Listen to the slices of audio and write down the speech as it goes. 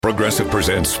Progressive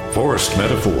presents Forced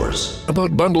Metaphors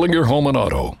about bundling your home and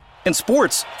auto. In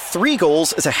sports, 3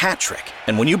 goals is a hat trick.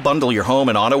 And when you bundle your home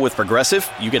and auto with Progressive,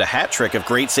 you get a hat trick of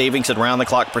great savings and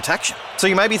round-the-clock protection. So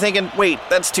you might be thinking, wait,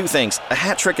 that's 2 things. A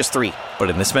hat trick is 3.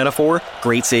 But in this metaphor,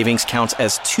 great savings counts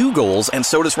as 2 goals, and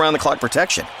so does round-the-clock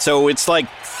protection. So it's like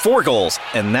 4 goals,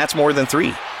 and that's more than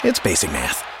 3. It's basic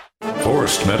math.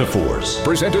 Forced Metaphors,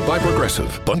 presented by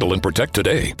Progressive. Bundle and protect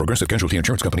today. Progressive Casualty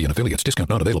Insurance Company and affiliates. Discount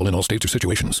not available in all states or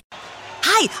situations.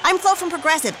 Hi, I'm Flo from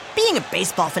Progressive. Being a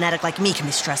baseball fanatic like me can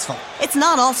be stressful. It's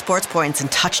not all sports points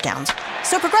and touchdowns.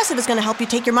 So Progressive is going to help you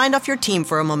take your mind off your team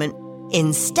for a moment.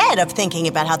 Instead of thinking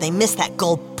about how they missed that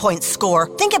goal point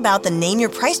score, think about the Name Your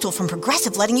Price tool from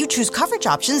Progressive, letting you choose coverage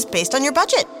options based on your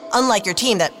budget, unlike your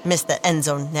team that missed the end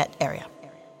zone net area.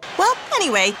 Well,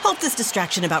 anyway, hope this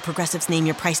distraction about Progressive's Name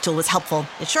Your Price tool was helpful.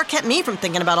 It sure kept me from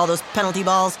thinking about all those penalty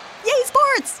balls. Yay,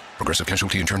 sports! Progressive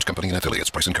Casualty Insurance Company and affiliates.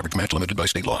 Price and coverage match limited by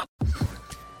state law.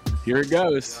 Here it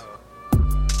goes.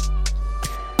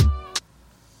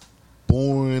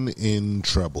 Born in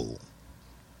Trouble.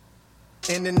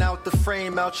 In and out the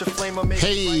frame, out your flame,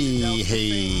 Hey,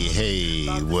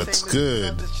 what's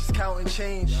good?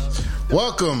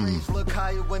 Welcome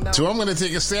to, I'm going to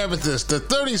take a stab at this, the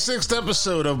 36th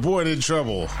episode of Born in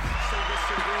Trouble.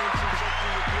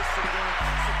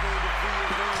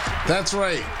 That's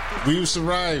right, we've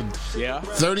survived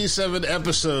 37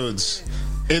 episodes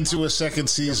into a second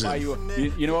season.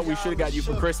 You know what we should have got you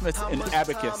for Christmas? An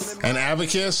abacus. An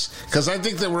abacus? Because I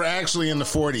think that we're actually in the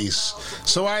 40s.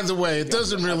 So either way, it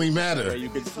doesn't really matter.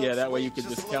 That way you could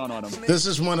just count on them. This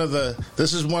is one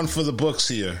for the books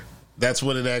here. That's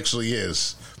what it actually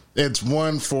is. It's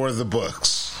one for the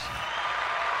books.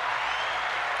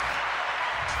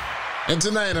 And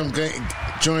tonight I'm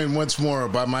joined once more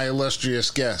by my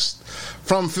illustrious guest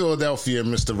from Philadelphia,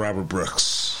 Mr. Robert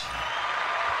Brooks.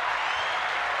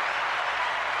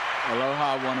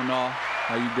 Aloha, one and all.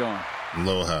 How you doing?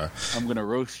 Aloha. I'm going to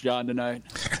roast John tonight.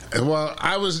 Well,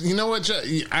 you know what,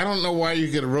 I don't know why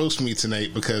you're going to roast me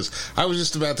tonight, because I was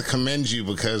just about to commend you,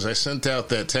 because I sent out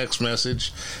that text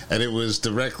message, and it was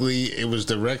directly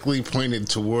pointed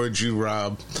towards you,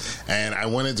 Rob, and I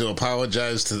wanted to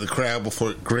apologize to the crowd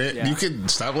before, Grant, You can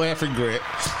stop laughing, Grant.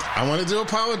 I wanted to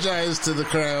apologize to the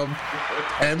crowd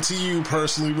and to you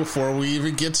personally before we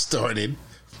even get started,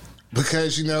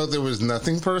 because, there was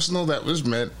nothing personal that was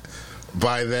meant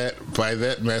by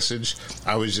that message.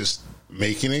 I was just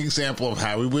making an example of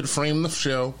how we would frame the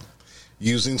show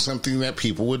using something that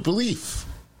people would believe.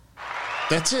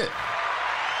 That's it.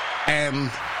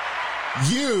 And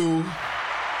you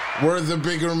were the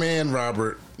bigger man,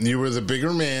 Robert. You were the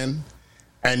bigger man,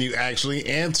 and you actually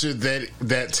answered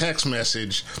that text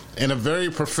message in a very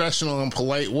professional and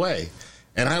polite way.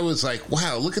 And I was like,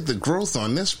 wow, look at the growth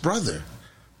on this brother.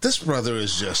 This brother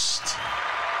is just,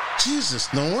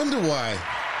 Jesus, no wonder why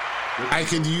I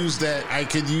could use that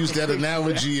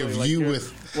analogy of you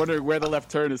with. Wondering where the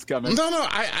left turn is coming. No,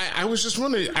 I was just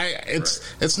wondering.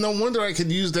 It's no wonder I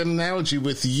could use that analogy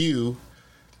with you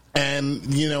and,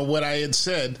 what I had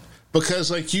said, because,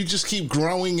 you just keep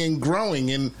growing and growing,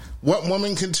 and what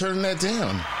woman can turn that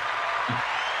down?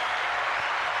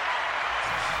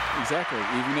 Exactly.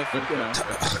 Even if,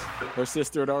 her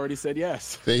sister had already said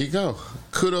yes. There you go.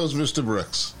 Kudos, Mr.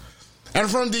 Brooks. And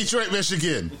from Detroit,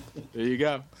 Michigan. There you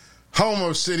go. Home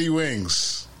of City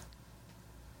Wings.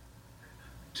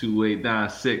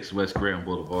 2896 West Grand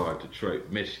Boulevard, Detroit,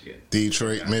 Michigan.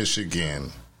 Detroit,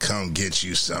 Michigan. Come get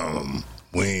you some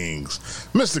wings.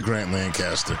 Mr. Grant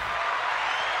Lancaster.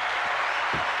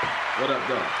 What up,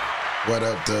 dog? What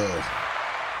up, dog?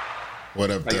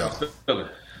 What up, dog?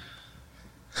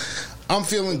 I'm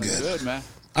feeling good. Good, man.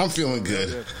 I'm feeling good.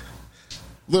 A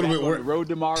little bit on the road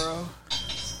tomorrow.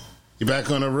 You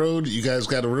back on the road? You guys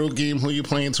got a road game? Who you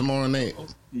playing tomorrow night?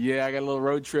 Yeah, I got a little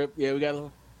road trip. Yeah, we got a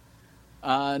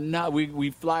little.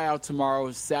 We fly out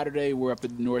tomorrow. Saturday, we're up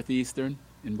at Northeastern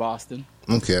in Boston.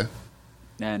 Okay.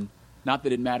 And not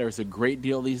that it matters a great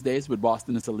deal these days, but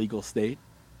Boston is a legal state.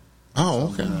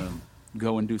 Oh, okay. So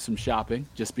go and do some shopping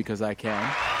just because I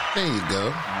can. There you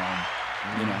go.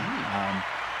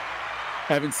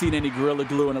 Haven't seen any Gorilla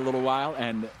Glue in a little while,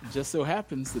 and just so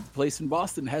happens that the place in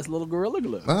Boston has a little Gorilla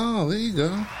Glue. Oh, there you go.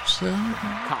 So,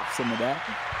 cop some of that.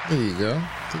 There you go.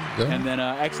 And then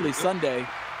actually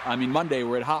Monday,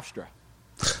 we're at Hofstra.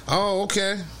 Oh,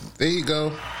 okay. There you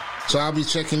go. So I'll be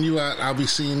checking you out. I'll be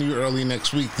seeing you early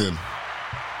next week then.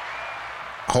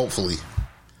 Hopefully.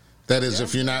 That is,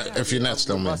 if you're not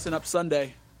still we're busting up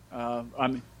Sunday.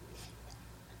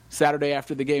 Saturday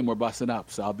after the game, we're busting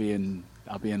up. So I'll be in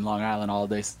Long Island all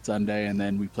day Sunday, and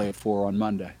then we play at 4 on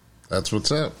Monday. That's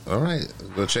what's up. All right.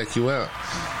 Go check you out.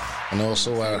 And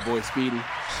also our boy Speedy.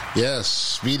 Yes,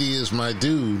 Speedy is my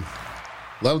dude.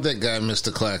 Love that guy,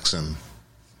 Mr. Claxon.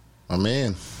 My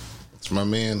man. It's my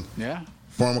man. Yeah.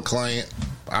 Former client.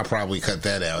 I'll probably cut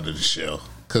that out of the show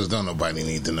because don't nobody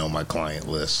need to know my client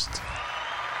list.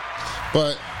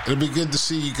 But it'll be good to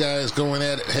see you guys going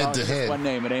at it head to head. One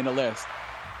name, it ain't a list.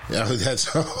 Yeah, that's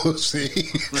see.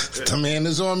 The man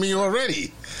is on me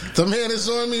already.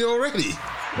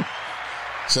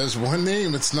 Says one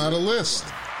name, it's not a list.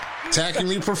 Attacking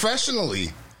me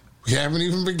professionally. We haven't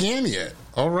even began yet.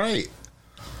 All right.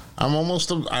 I'm almost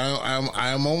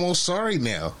sorry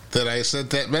now that I sent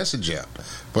that message out.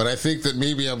 But I think that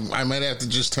maybe I might have to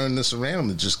just turn this around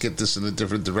and just get this in a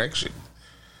different direction.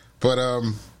 But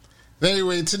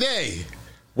anyway, today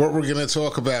what we're going to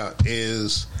talk about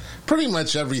is pretty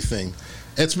much everything.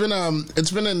 It's been a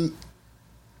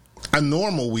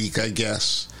normal week, I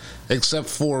guess, except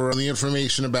for the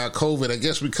information about COVID. I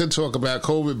guess we could talk about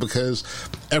COVID because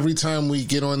every time we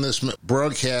get on this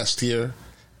broadcast here,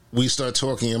 we start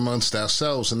talking amongst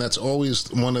ourselves, and that's always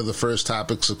one of the first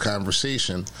topics of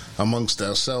conversation amongst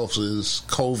ourselves is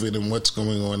COVID and what's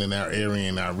going on in our area,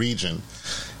 in our region.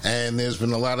 And there's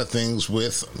been a lot of things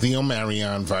with the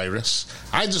Omarion virus.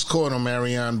 I just call it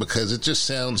Omarion because it just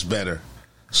sounds better.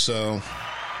 So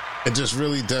it just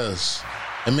really does.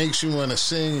 It makes you want to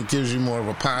sing. It gives you more of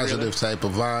a positive type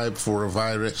of vibe for a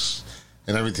virus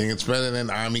and everything. It's better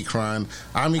than Omicron.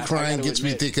 Omicron gets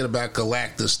me thinking about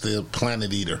Galactus, the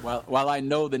planet eater. While I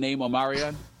know the name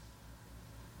Omarion,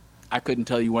 I couldn't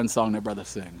tell you one song that brother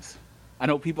sings. I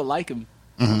know people like him.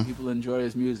 Mm-hmm. People enjoy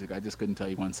his music. I just couldn't tell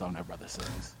you one song that brother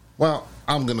sings. Well,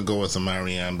 I'm going to go with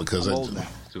Omarion because I'm old now.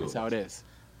 That's how it is.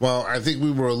 Well, I think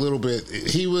we were a little bit...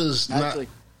 He was actually,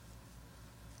 not...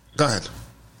 Go ahead.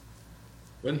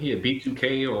 Wasn't he a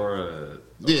B2K or a...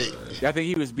 Yeah, I think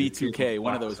he was B2K,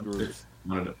 one of those groups.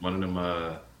 One of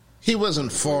them... He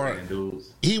wasn't far...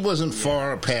 He wasn't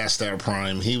far past our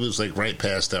prime. He was like right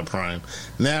past our prime.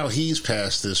 Now he's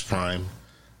past his prime,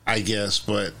 I guess,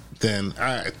 but then...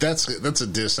 that's a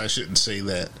diss. I shouldn't say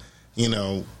that. You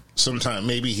know, sometime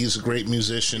maybe he's a great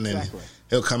musician and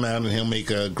he'll come out and he'll make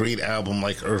a great album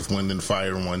like Earth, Wind, and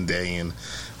Fire one day, and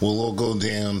we'll all go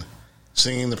down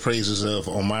singing the praises of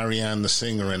Omarion the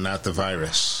singer and not the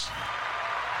virus.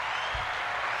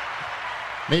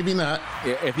 Maybe not.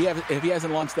 Yeah, if he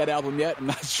hasn't launched that album yet, I'm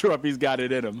not sure if he's got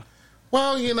it in him.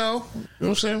 Well, you know what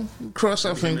I'm saying? Cross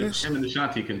our fingers. Him and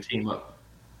Ashanti can team up.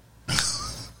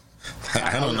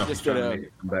 I don't know. Just trying to make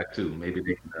it come back too. Maybe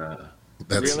they can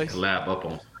really collab up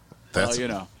on. Well, you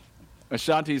know,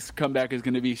 Ashanti's comeback is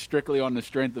going to be strictly on the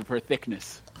strength of her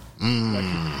thickness.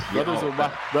 Brothers will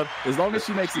buy, as long as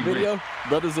she makes a video,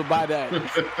 brothers will buy that.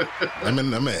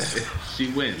 She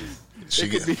wins.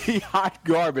 It could be hot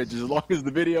garbage as long as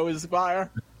the video is fire.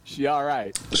 She all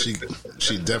right. She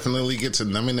definitely gets a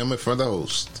nummy for the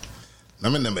host.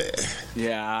 Nummy.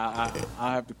 Yeah,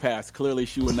 I have to pass. Clearly,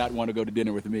 she would not want to go to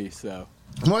dinner with me. So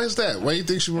why is that? Why do you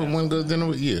think she wouldn't want to go to dinner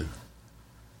with you?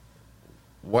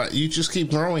 Why you just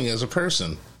keep growing as a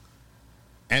person,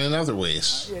 and in other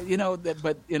ways. You know that,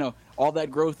 but you know all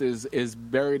that growth is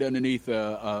buried underneath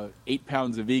 8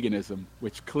 pounds of veganism,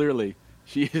 which clearly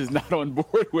she is not on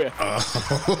board with.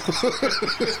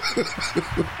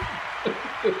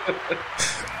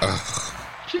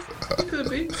 She could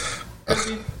be.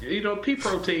 You know, pea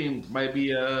protein might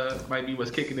be what's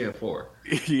kicking in for.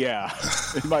 Yeah,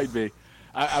 it might be.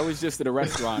 I was just at a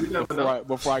restaurant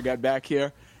before I got back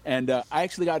here, and I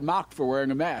actually got mocked for wearing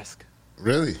a mask.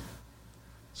 Really?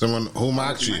 Someone who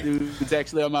mocked you? It's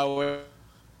actually on my way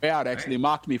out. Actually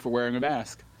mocked me for wearing a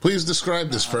mask. Please describe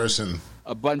this person.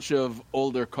 A bunch of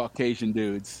older Caucasian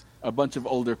dudes.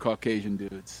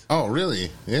 Oh,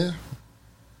 really? Yeah.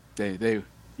 They.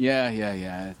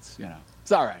 Yeah. It's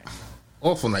it's all right.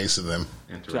 Awful nice of them.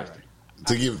 Interesting.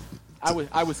 To give.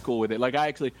 I was cool with it. Like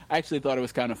I actually thought it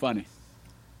was kind of funny.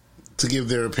 To give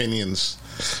their opinions.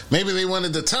 Maybe they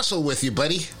wanted to tussle with you,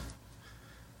 buddy.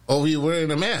 Over you wearing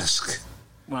a mask.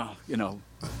 Well, you know,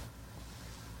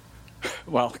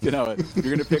 you're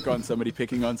going to pick on somebody.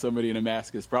 Picking on somebody in a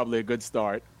mask is probably a good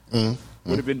start. Would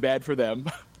have been bad for them.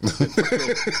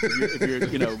 if you're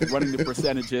running the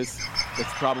percentages,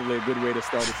 that's probably a good way to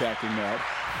start attacking that.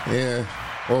 Yeah.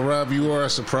 Well, Rob, you are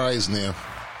surprised now.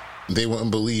 They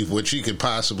wouldn't believe what you could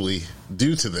possibly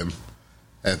do to them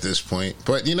at this point.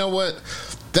 But you know what?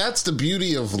 That's the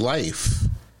beauty of life.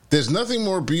 There's nothing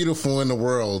more beautiful in the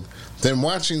world than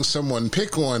watching someone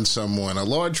pick on someone, a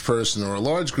large person or a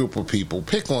large group of people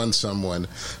pick on someone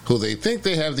who they think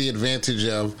they have the advantage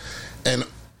of, and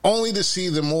only to see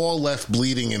them all left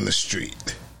bleeding in the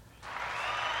street.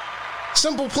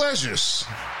 Simple pleasures.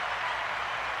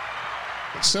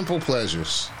 Simple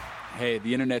pleasures. Hey,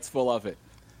 the internet's full of it.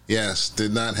 Yes,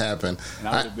 did not happen. And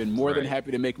I would have been more than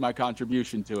happy to make my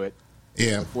contribution to it.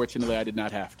 Yeah. Unfortunately, I did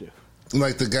not have to.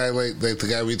 Like the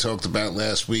guy we talked about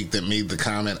last week that made the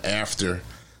comment after,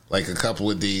 like a couple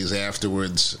of days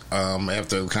afterwards,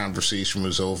 after the conversation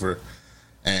was over,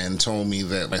 and told me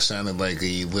that I sounded like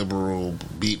a liberal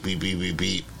beep, beep, beep, beep,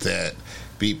 beep, that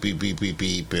beep, beep, beep, beep,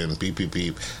 beep, and beep, beep,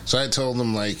 beep. So I told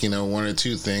him, like, one or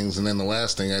two things, and then the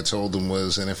last thing I told him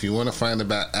was, and if you want to find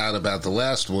out about the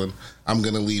last one, I'm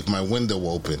going to leave my window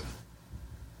open.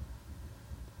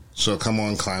 So come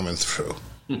on climbing through.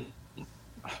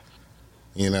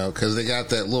 Because they got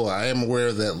that law. I am aware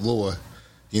of that law.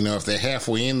 If they're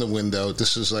halfway in the window,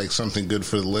 this is like something good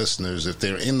for the listeners. If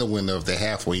they're in the window, if they're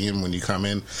halfway in when you come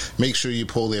in, make sure you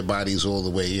pull their bodies all the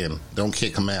way in. Don't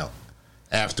kick them out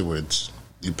afterwards.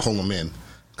 You pull them in,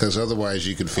 because otherwise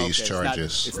you could face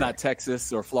charges. It's not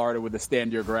Texas or Florida with a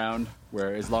stand your ground,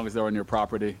 where as long as they're on your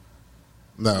property.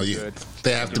 No,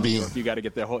 they have to be. You got to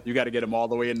get you got to get them all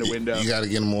the way in the window. You got to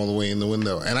get them all the way in the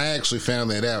window. And I actually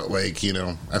found that out.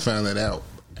 I found that out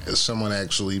as someone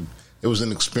actually. It was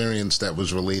an experience that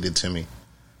was related to me,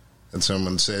 and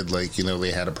someone said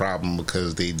they had a problem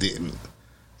because they didn't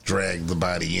drag the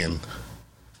body in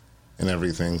and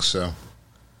everything. So,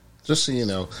 just so you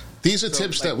know, these are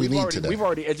tips that we need today. We've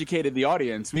already educated the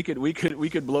audience. We could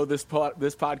blow this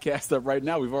podcast up right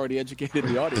now. We've already educated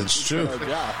the audience. It's true.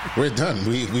 We're done.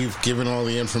 We've given all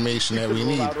the information that we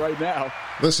need out right now.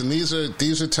 Listen, these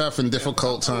are tough and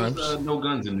difficult times. No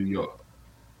guns in New York.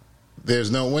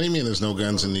 There's no. What do you mean? There's no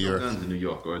guns in New York? No guns in New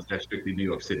York, or is that strictly New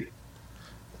York City?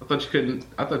 I thought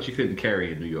you couldn't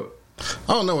carry in New York.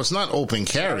 Oh no, it's not open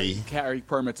carry. Carry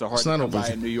permits are hard to come by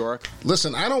in New York.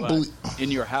 Listen, I don't believe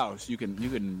in your house. You can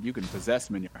possess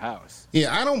them in your house.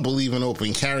 Yeah, I don't believe in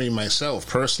open carry myself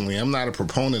personally. I'm not a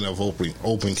proponent of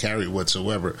open carry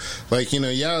whatsoever.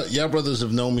 Y'all brothers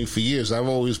have known me for years. I've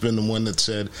always been the one that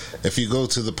said, if you go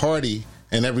to the party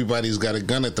and everybody's got a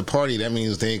gun at the party, that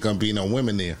means there ain't gonna be no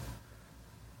women there.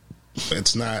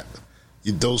 It's not.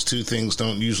 Those two things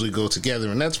don't usually go together,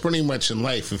 and that's pretty much in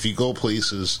life. If you go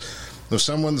places, if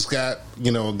someone's got,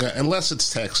 a gun, unless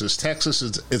it's Texas,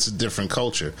 it's a different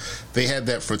culture. They had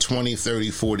that for 20,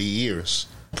 30, 40 years.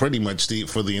 Pretty much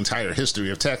for the entire history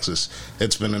of Texas,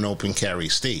 it's been an open carry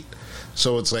state.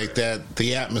 So it's like that.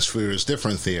 The atmosphere is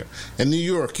different there. In New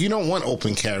York, you don't want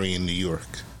open carry in New York.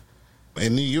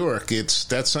 In New York,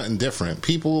 that's something different.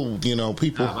 People.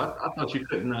 I thought you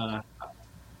couldn't.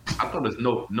 I thought there's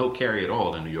no carry at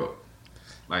all in New York.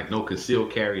 Like no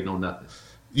concealed carry, no nothing.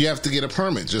 You have to get a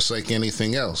permit just like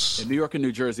anything else. In New York and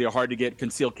New Jersey are hard to get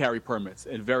concealed carry permits,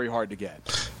 and very hard to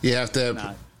get. You have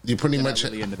to. You pretty much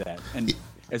really into that. And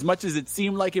as much as it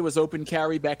seemed like it was open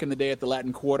carry back in the day at the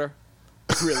Latin Quarter,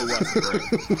 it really wasn't.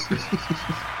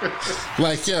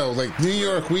 Like New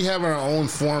York, we have our own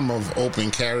form of open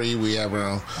carry. We have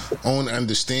our own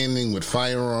understanding with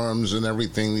firearms and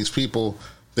everything. These people.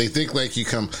 They think you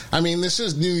come. I mean, this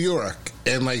is New York,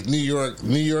 and New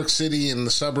York City and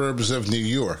the suburbs of New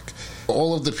York.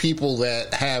 All of the people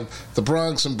that have the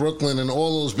Bronx and Brooklyn and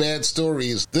all those bad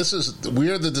stories,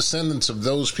 we're the descendants of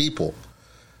those people.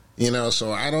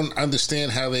 So I don't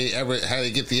understand how they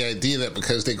get the idea that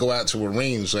because they go out to a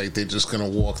range, they're just going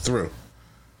to walk through.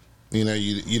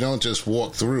 You don't just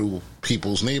walk through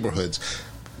people's neighborhoods.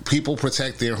 People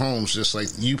protect their homes just like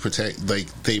they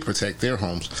protect their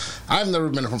homes. I've never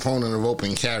been a proponent of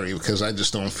open carry because I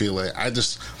just don't feel it.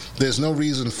 There's no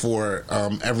reason for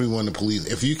everyone to police.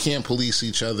 If you can't police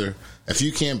each other, if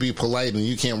you can't be polite and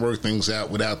you can't work things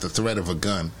out without the threat of a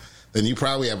gun, then you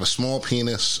probably have a small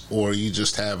penis or you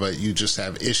just have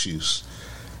issues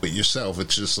with yourself.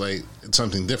 It's just it's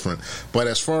something different. But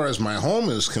as far as my home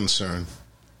is concerned,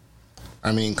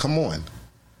 I mean, come on.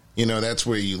 That's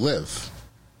where you live.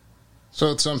 So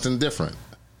it's something different.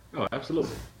 Oh,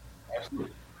 absolutely.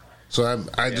 So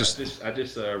I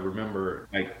just remember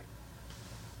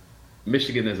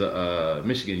Michigan is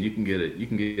Michigan. You can get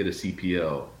a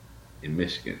CPL in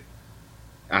Michigan.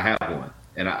 I have one,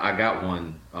 and I got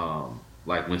one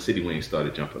when City Wing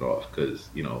started jumping off because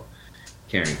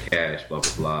carrying cash, blah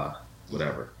blah blah,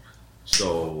 whatever.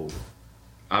 So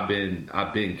I've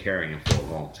been carrying for a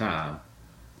long time,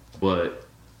 but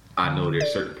I know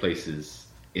there's certain places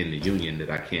in the union that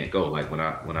I can't go. Like when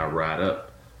I ride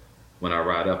up,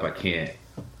 I can't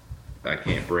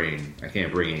bring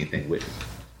anything with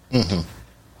me. Mm-hmm.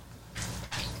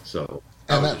 So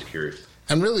I was just curious.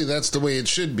 And really, that's the way it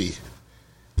should be.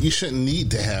 You shouldn't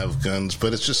need to have guns,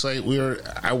 but it's just we're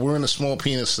in a small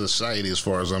penis society as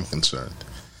far as I'm concerned.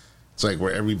 It's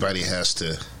where everybody has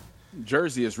to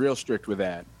Jersey is real strict with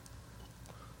that.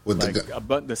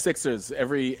 But the Sixers,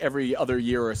 every other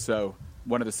year or so,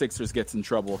 one of the Sixers gets in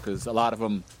trouble because a lot of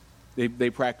them, they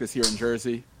practice here in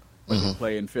Jersey, but they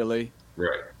play in Philly.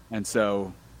 Right. And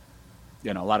so,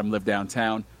 a lot of them live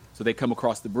downtown. So they come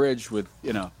across the bridge with,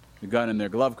 the gun in their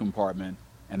glove compartment,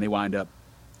 and they wind up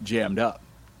jammed up.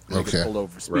 They get pulled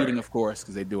over for speeding, of course,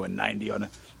 because they do a 90 on a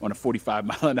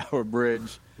 45-mile-an-hour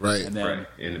bridge. Right. And then,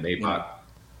 in the Maybach.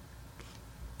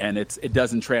 And it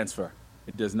doesn't transfer.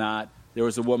 It does not. There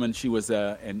was a woman, she was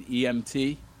an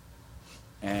EMT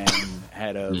and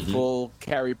had a full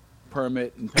carry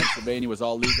permit in Pennsylvania, was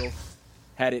all legal,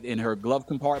 had it in her glove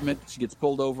compartment. She gets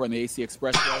pulled over on the AC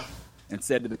Expressway and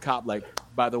said to the cop, like,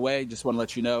 by the way, just want to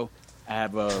let you know, I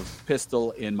have a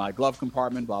pistol in my glove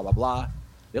compartment, blah, blah, blah.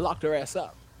 They locked her ass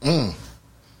up.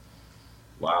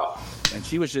 Wow. And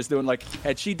she was just doing, like,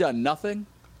 had she done nothing,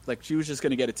 like, she was just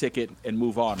going to get a ticket and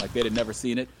move on. Like, they'd have never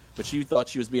seen it. But she thought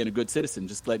she was being a good citizen,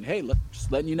 just letting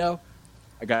you know,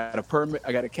 I got a permit,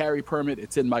 I got a carry permit.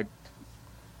 It's in my.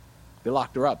 They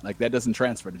locked her up. Like, that doesn't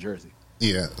transfer to Jersey.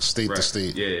 Yeah, state to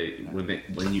state. Yeah,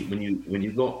 when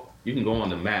you go, you can go on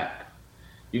the map.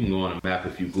 You can go on a map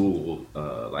if you Google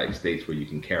like states where you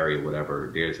can carry or whatever.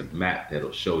 There's a map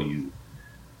that'll show you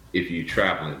if you're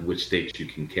traveling which states you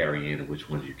can carry in and which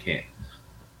ones you can't.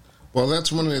 Well,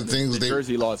 that's one of the things. The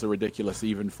Jersey laws are ridiculous,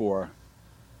 even for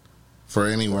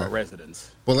anywhere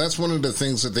residents. Well, that's one of the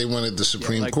things that they wanted the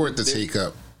Supreme Court to take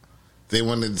up. They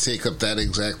wanted to take up that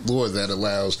exact law that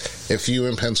allows, if you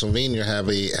in Pennsylvania have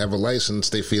a license,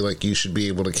 they feel like you should be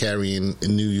able to carry in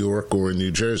New York or in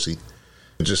New Jersey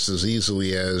just as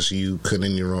easily as you could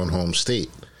in your own home state.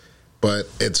 But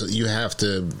you have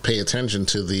to pay attention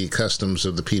to the customs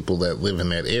of the people that live in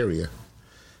that area.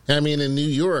 I mean, in New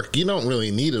York, you don't really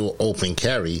need an open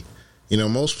carry.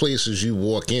 Most places you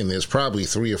walk in, there's probably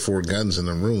 3 or 4 guns in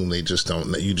the room. You just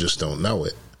don't know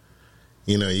it.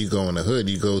 You go in the hood,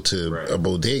 you go to a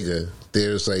bodega,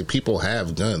 there's like, people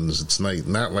have guns. It's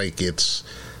not like it's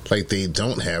like they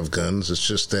don't have guns. It's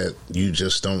just that you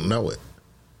just don't know it.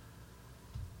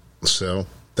 So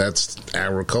that's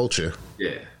our culture.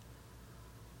 Yeah.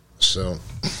 So.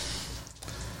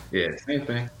 Yeah, same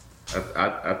thing.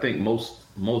 I think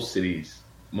most cities,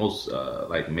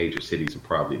 like major cities, are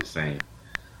probably the same.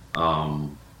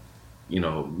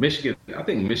 Michigan. I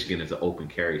think Michigan is an open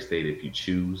carry state if you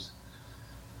choose.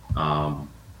 I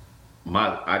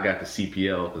got the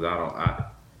CPL because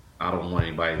I don't want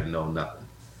anybody to know nothing.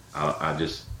 I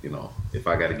just if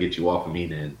I got to get you off of me,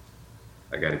 then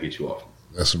I got to get you off.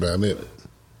 That's about it.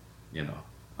 But,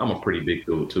 I'm a pretty big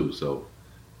dude too, so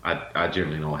I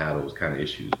generally don't have those kind of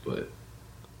issues,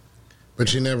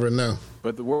 But you never know.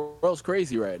 But the world's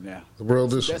crazy right now. The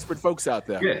world is desperate folks out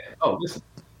there. Yeah. Oh,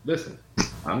 listen.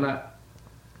 I'm not.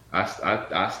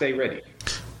 I stay ready.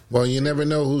 Well, you never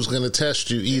know who's going to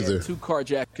test you either. 2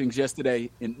 carjackings yesterday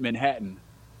in Manhattan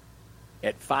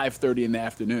at 5:30 in the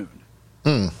afternoon.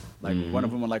 One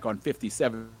of them was on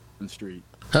 57th Street.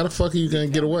 How the fuck are you going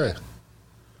to get away?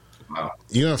 Wow.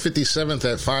 You're on 57th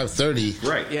at 5:30.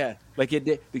 Right. Yeah. Like it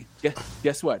did.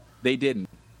 Guess what? They didn't.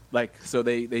 So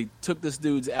they took this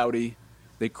dude's Audi.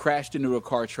 They crashed into a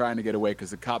car trying to get away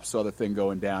because the cops saw the thing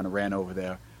going down and ran over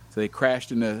there. So they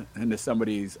crashed into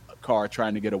somebody's car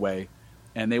trying to get away,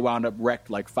 and they wound up wrecked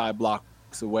 5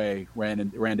 blocks away.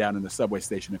 Ran down in the subway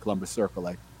station at Columbus Circle.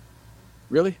 Like,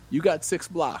 really? You got 6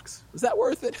 blocks? Was that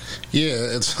worth it? Yeah,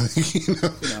 it's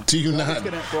do you not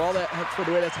for all that, for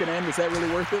the way that's going to end? Was that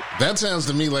really worth it? That sounds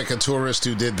to me like a tourist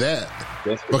who did that.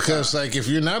 Because if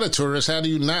you're not a tourist, how do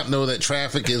you not know that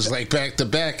traffic is back to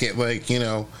back at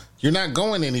you're not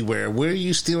going anywhere. Where are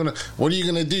you stealing? What are you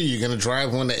going to do? You're going to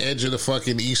drive on the edge of the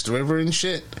fucking East River and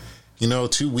shit?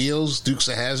 2 wheels, Dukes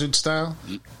of Hazzard style?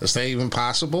 Is that even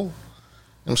possible?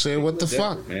 I'm saying, what the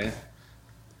fuck? Man.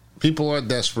 People are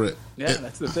desperate. Yeah,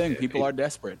 that's the thing. People are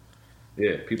desperate.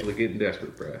 Yeah, people are getting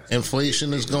desperate, bro.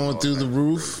 Inflation is going through the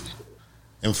roof.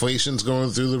 Inflation's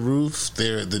going through the roof.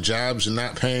 The jobs are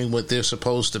not paying what they're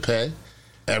supposed to pay.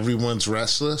 Everyone's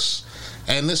restless.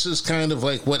 And this is kind of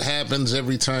like what happens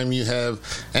every time you have,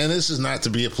 and this is not to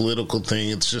be a political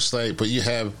thing, it's just but you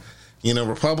have,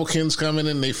 Republicans come in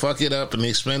and they fuck it up and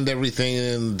they spend everything,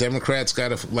 and Democrats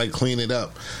got to clean it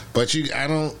up. But I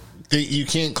don't think you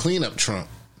can't clean up Trump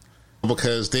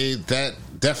because that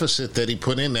deficit that he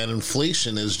put in, that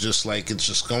inflation is just it's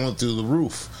just going through the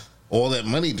roof. All that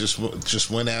money just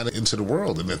went out into the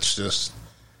world, and it's just.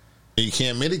 You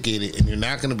can't mitigate it, and you're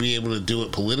not going to be able to do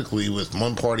it politically with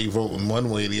one party voting one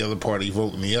way, the other party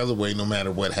voting the other way, no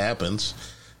matter what happens.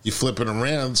 You flip it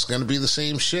around, it's going to be the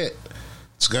same shit.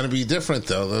 It's going to be different,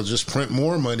 though. They'll just print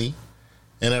more money,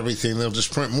 and everything. They'll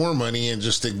just print more money and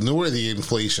just ignore the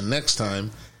inflation next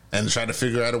time and try to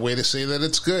figure out a way to say that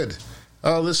it's good.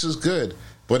 Oh, this is good.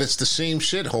 But it's the same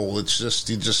shithole. It's just,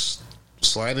 you just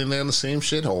sliding down the same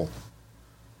shithole.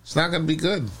 It's not going to be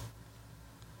good.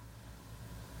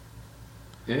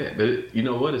 Yeah, but you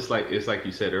know what? It's like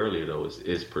you said earlier, though.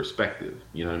 It's perspective.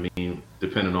 You know what I mean?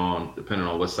 Depending on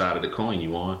what side of the coin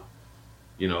you on,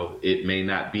 you know, it may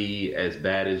not be as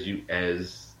bad as you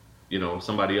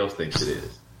somebody else thinks it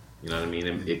is. You know what I mean?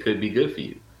 It could be good for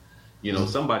you. You know,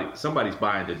 somebody's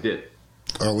buying the dip.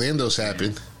 Orlando's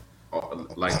happy.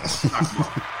 Like,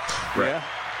 right,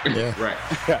 yeah, right.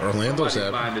 Orlando's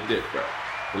happy. Buying the dip, bro.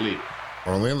 Believe it.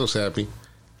 Orlando's happy.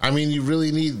 I mean, you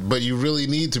really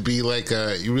need to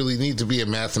be a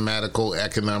mathematical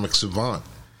economic savant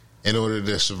in order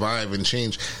to survive and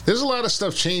change. There's a lot of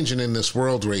stuff changing in this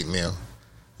world right now.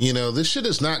 You know, this shit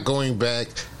is not going back.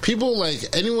 People,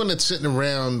 like, anyone that's sitting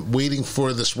around waiting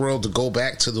for this world to go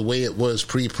back to the way it was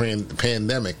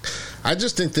pre-pandemic, I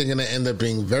just think they're going to end up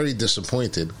being very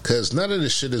disappointed because none of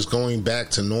this shit is going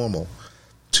back to normal.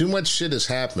 Too much shit has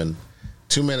happened.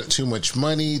 Too much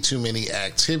money, too many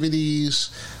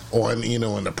activities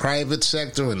in the private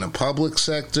sector, in the public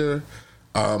sector.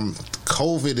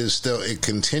 COVID it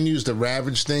continues to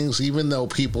ravage things, even though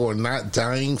people are not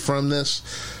dying from this,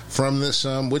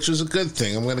 which is a good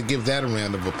thing. I'm going to give that a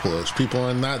round of applause. People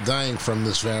are not dying from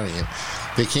this variant.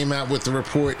 They came out with the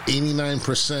report,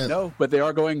 89%. No, but they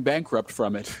are going bankrupt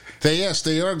from it. They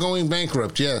are going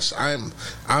bankrupt. Yes, I'm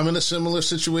in a similar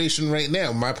situation right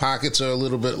now. My pockets are a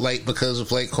little bit light because of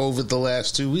COVID the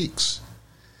last 2 weeks.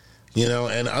 You know,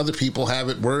 and other people have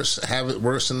it worse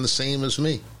and the same as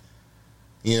me.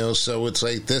 You know, so it's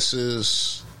like this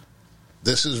is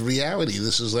reality.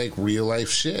 This is like real life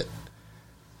shit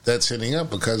that's hitting up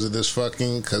because of this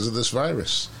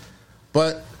virus.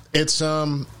 But it's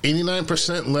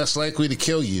 89% less likely to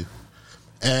kill you.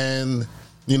 And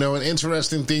you know, an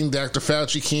interesting thing, Dr.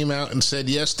 Fauci came out and said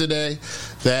yesterday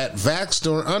that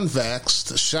vaxxed or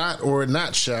unvaxxed, shot or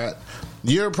not shot,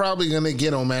 you're probably going to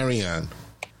get Omicron.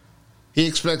 He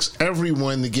expects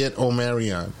everyone to get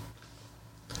Omicron.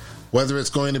 Whether it's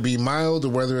going to be mild or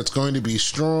whether it's going to be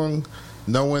strong,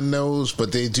 no one knows,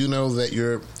 but they do know that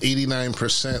you're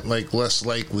 89% less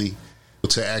likely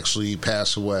to actually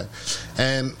pass away.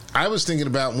 And I was thinking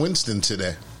about Winston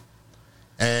today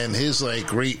and his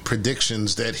great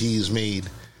predictions that he's made.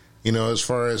 You know, as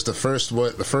far as the first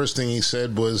thing he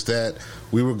said was that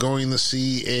we were going to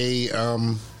see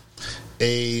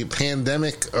a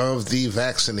pandemic of the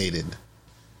vaccinated.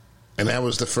 And that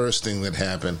was the first thing that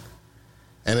happened.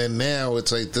 And then now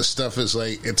it's like this stuff is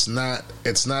it's not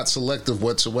selective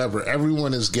whatsoever.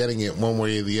 Everyone is getting it one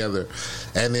way or the other.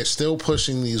 And they're still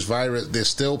pushing these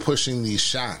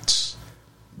shots.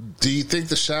 Do you think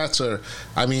the shots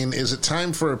is it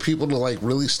time for people to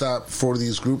really for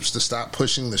these groups to stop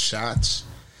pushing the shots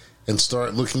and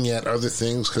start looking at other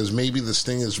things? Because maybe this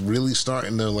thing is really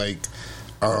starting to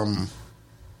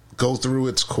go through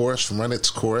its course, run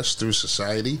its course through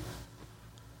society.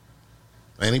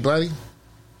 Anybody?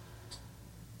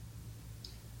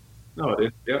 No,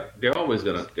 they're always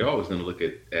gonna look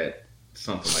at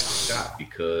something like a shot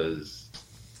because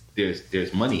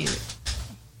there's money in it.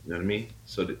 You know what I mean?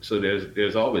 So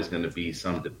there's always going to be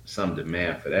some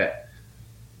demand for that.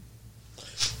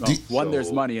 Well, one,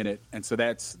 there's money in it, and so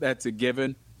that's a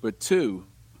given. But two,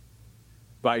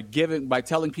 by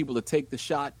telling people to take the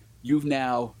shot, you've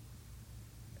now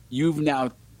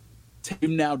done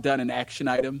an action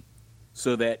item,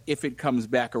 so that if it comes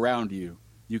back around you,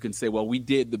 you can say, well, we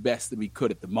did the best that we could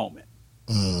at the moment.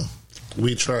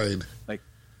 We tried. Like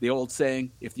the old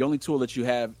saying, if the only tool that you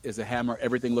have is a hammer,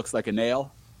 everything looks like a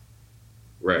nail.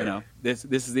 Right. You know, this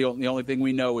is the only thing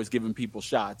we know is giving people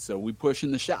shots. So we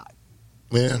pushing the shot.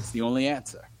 Yeah. It's the only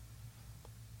answer.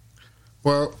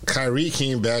 Well, Kyrie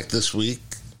came back last week.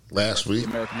 The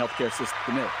American healthcare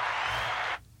system is.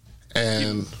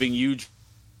 And giving you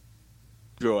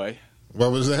joy.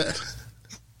 What was that?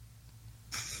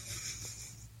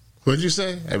 What did you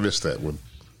say? I missed that one.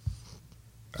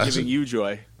 Giving you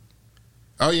joy.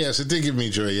 Oh, yes, it did give me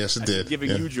joy. Yes, it did. Giving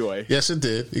you joy. Yes, it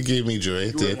did. It gave me joy.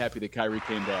 It did. You were happy that Kyrie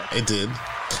came back. It did.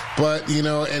 But, you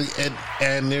know,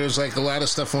 and there's a lot of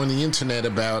stuff on the internet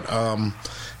about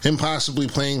him possibly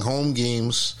playing home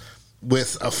games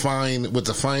with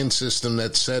the fine system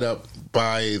that's set up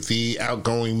by the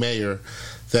outgoing mayor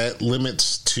that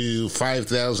limits to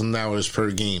 $5,000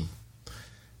 per game.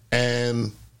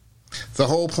 And the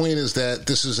whole point is that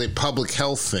this is a public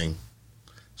health thing,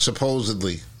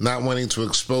 supposedly, not wanting to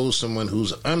expose someone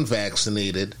who's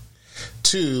unvaccinated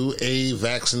to a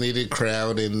vaccinated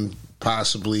crowd and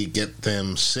possibly get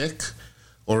them sick,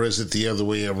 or is it the other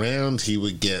way around? They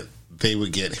would get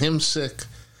him sick,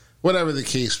 whatever the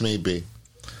case may be.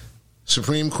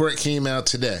 Supreme Court came out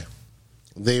today.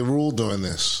 They ruled on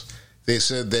this. They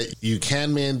said that you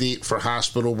can mandate for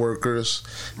hospital workers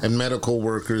and medical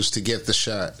workers to get the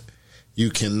shot. You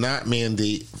cannot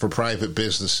mandate for private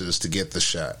businesses to get the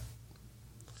shot.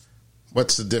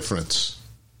 What's the difference?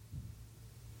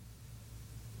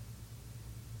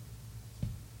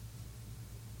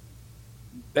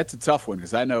 That's a tough one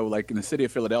because I know, like in the city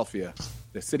of Philadelphia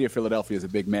is a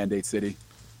big mandate city,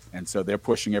 and so they're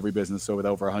pushing every business with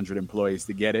over 100 employees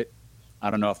to get it. I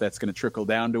don't know if that's going to trickle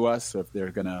down to us or if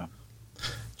they're going to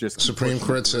just. Supreme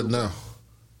Court said no.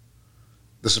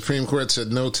 The Supreme Court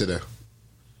said no today.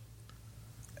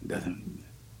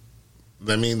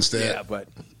 That means that. Yeah, but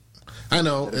I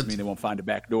know. That doesn't mean they won't find a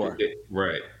back door.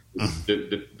 Right.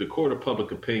 The court of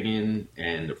public opinion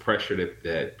and the pressure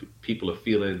that people are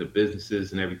feeling, the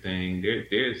businesses and everything,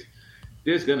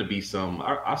 there's going to be some.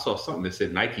 I saw something that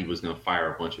said Nike was going to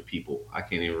fire a bunch of people. I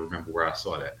can't even remember where I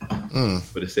saw that.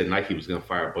 But it said Nike was going to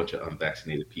fire a bunch of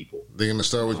unvaccinated people. They're going to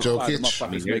start with Jokic?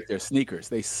 Motherfuckers make their sneakers.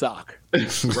 They suck.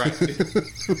 Right.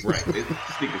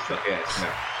 Sneakers suck ass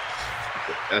now.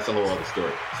 That's a whole other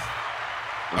story.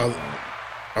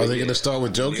 Are they going to start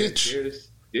with Jokic?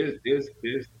 There's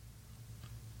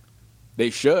They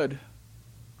should.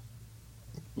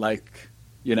 Like,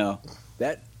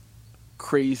 that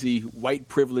crazy white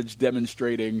privilege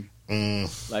demonstrating.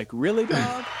 Like, really,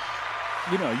 dog?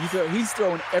 He's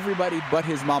thrown everybody but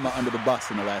his mama under the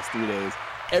bus in the last 3 days.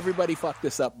 Everybody fucked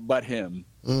this up but him.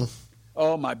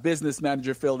 Oh, my business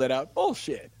manager filled that out.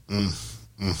 Bullshit.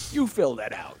 You filled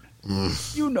that out.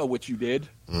 You know what you did.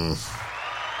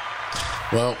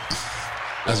 Well,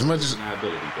 as much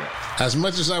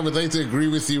as I would like to agree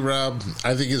with you, Rob,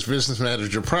 I think his business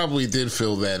manager probably did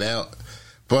fill that out,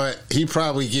 but he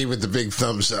probably gave it the big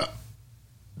thumbs up.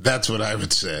 That's what I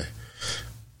would say.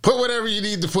 Put whatever you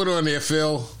need to put on there,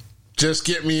 Phil. Just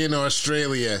get me in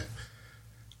Australia.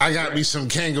 I got me some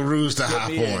kangaroos to hop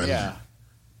on. Yeah.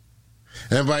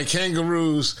 And by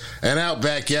kangaroos, an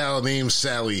outback gal named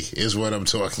Sally is what I'm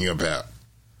talking about.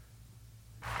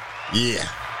 Yeah.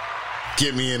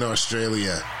 Get me in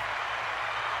Australia.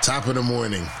 Top of the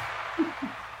morning.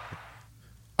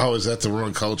 Oh, is that the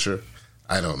wrong culture?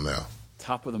 I don't know.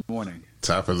 Top of the morning.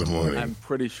 Top of the morning. I'm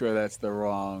pretty sure that's the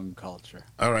wrong culture.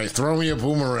 All right, throw me a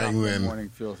boomerang then. Top of the morning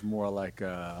feels more like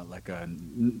a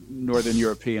Northern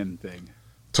European thing.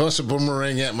 Toss a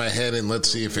boomerang at my head and let's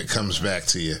see if it comes back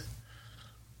to you.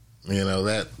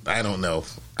 That I don't know.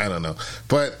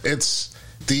 But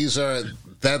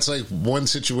that's like one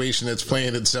situation that's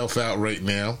playing itself out right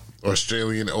now.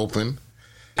 Australian Open.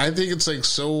 I think it's like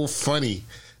so funny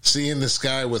seeing this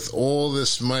guy with all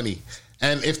this money.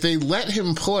 And if they let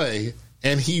him play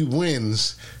and he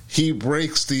wins, he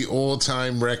breaks the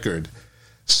all-time record.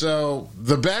 So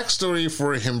the backstory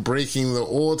for him breaking the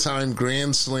all-time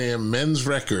Grand Slam men's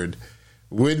record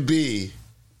would be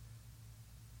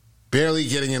barely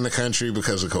getting in the country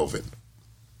because of COVID.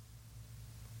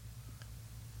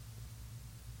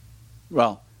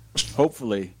 Well,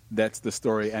 hopefully that's the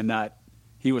story and not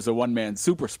he was a one-man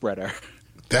super spreader.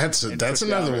 That's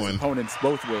another one. Opponents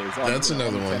both ways. That's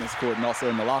another one. Tennis court and also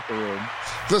in the locker room.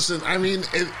 Listen, I mean,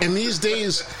 in these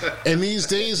days,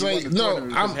 like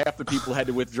half the people had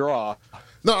to withdraw.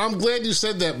 No, I'm glad you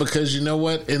said that because you know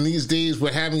what? In these days,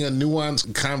 we're having a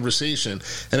nuanced conversation.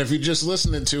 And if you're just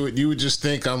listening to it, you would just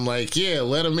think I'm like, yeah,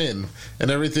 let him in and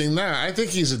everything. Nah, I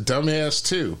think he's a dumbass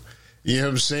too. You know what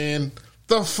I'm saying?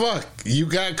 The fuck? You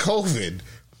got COVID.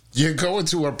 You're going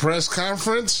to a press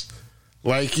conference?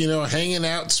 Like, hanging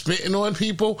out, spitting on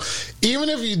people? Even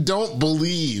if you don't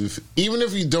believe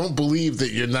that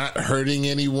you're not hurting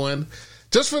anyone,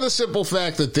 just for the simple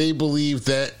fact that they believe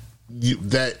that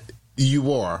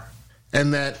you are,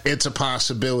 and that it's a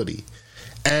possibility.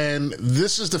 And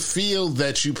this is the field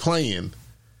that you play in.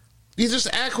 You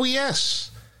just acquiesce.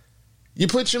 You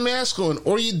put your mask on,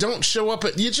 or you don't show up.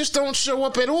 You just don't show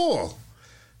up at all.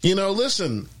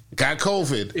 Listen, got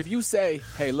COVID. If you say,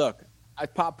 hey, look, I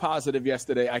popped positive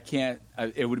yesterday, I can't,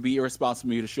 it would be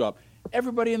irresponsible for you to show up.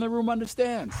 Everybody in the room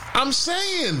understands. I'm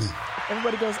saying.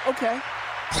 Everybody goes, okay,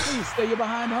 please stay your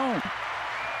behind home.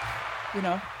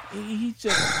 He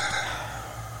just...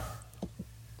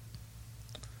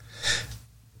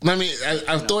 I mean,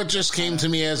 a thought just came to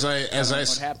me as I.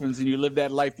 What happens when you live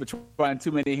that life between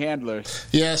too many handlers?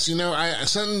 Yes,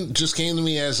 something just came to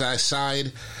me as I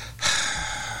sighed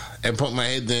and put my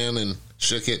head down and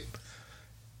shook it.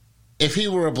 If he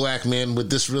were a black man, would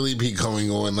this really be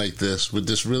going on like this? Would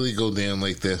this really go down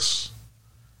like this?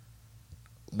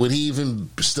 Would he even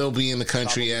still be in the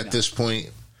country Probably at not. this point?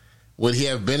 Would he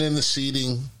have been in the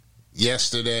seating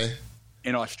yesterday?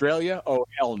 In Australia? Oh,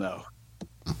 hell no.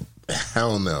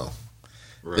 Hell no.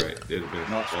 Right. In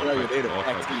Australia, they'd have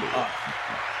packed him up.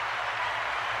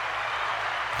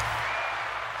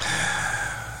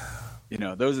 You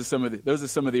know, those are some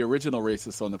of the original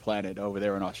racists on the planet over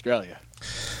there in Australia.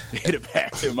 They'd have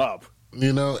packed him up.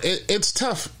 You know, it's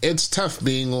tough. It's tough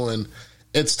being on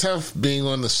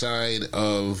the side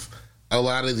of a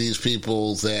lot of these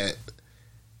people that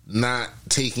not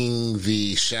taking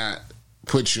the shot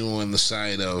puts you on the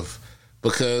side of,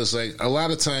 because like a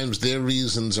lot of times their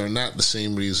reasons are not the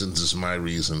same reasons as my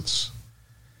reasons.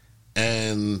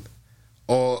 And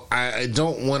I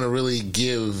don't want to really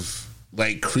give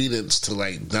like credence to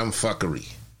like dumb fuckery.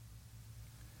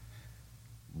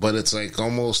 But it's like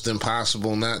almost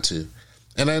impossible not to.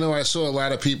 And I know I saw a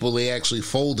lot of people, they actually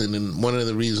folded, and one of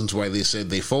the reasons why they said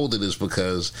they folded is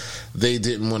because they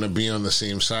didn't want to be on the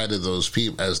same side of those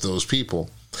people.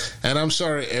 And I'm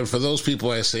sorry, and for those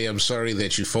people I say I'm sorry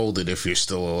that you folded if you're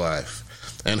still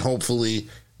alive. And hopefully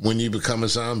when you become a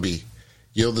zombie,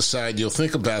 you'll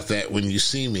think about that when you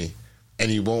see me,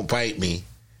 and you won't bite me.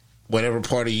 Whatever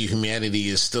part of your humanity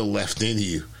is still left in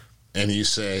you. And you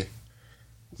say,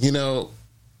 you know,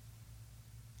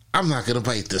 I'm not going to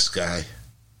bite this guy.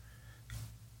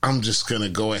 I'm just going to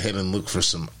go ahead and look for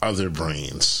some other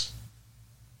brains.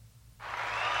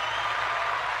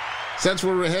 So that's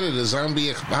where we're headed, a zombie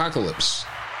apocalypse.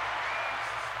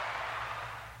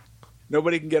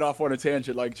 Nobody can get off on a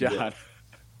tangent like John.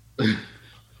 Yeah.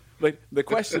 But the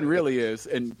question really is,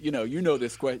 and you know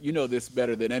this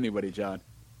better than anybody, John.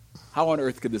 How on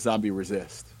earth could the zombie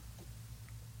resist?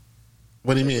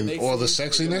 What do you mean? All the They're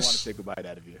gonna want to sexiness? take a bite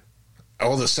out of you.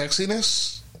 All the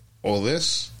sexiness? All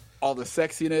this? All the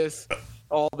sexiness,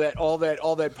 all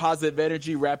that positive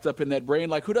energy wrapped up in that brain.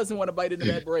 Like, who doesn't want to bite into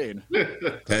that brain?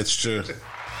 That's true.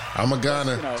 I'm a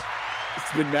goner. You know,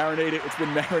 it's been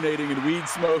marinating in weed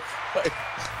smoke. Like,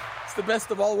 it's the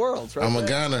best of all worlds, right? I'm a man?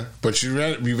 goner. But you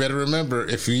better remember,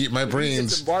 if you eat my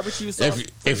brains, Some barbecue sauce,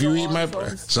 if you eat my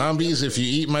sauce. zombies, if you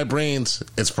eat my brains,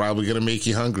 it's probably going to make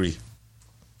you hungry.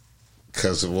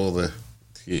 Because of all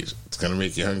it's going to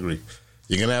make you hungry.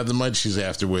 You're going to have the munchies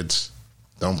afterwards.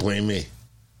 Don't blame me.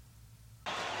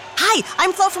 Hi,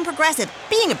 I'm Flo from Progressive.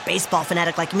 Being a baseball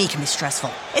fanatic like me can be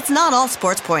stressful. It's not all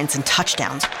sports points and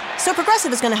touchdowns. So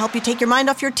Progressive is going to help you take your mind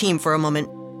off your team for a moment.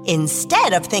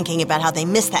 Instead of thinking about how they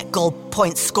missed that goal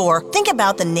point score, think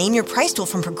about the Name Your Price tool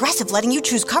from Progressive, letting you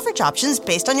choose coverage options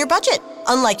based on your budget,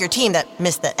 unlike your team that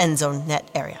missed the end zone net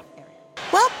area.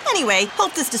 Well, anyway,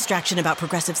 hope this distraction about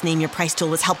Progressive's Name Your Price tool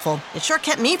was helpful. It sure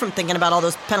kept me from thinking about all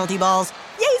those penalty balls.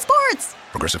 Yay, sports!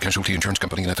 Progressive Casualty Insurance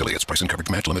Company and affiliates. Price and coverage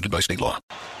match limited by state law.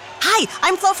 Hi,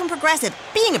 I'm Flo from Progressive.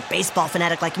 Being a baseball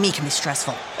fanatic like me can be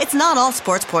stressful. It's not all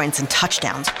sports points and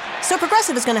touchdowns. So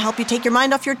Progressive is going to help you take your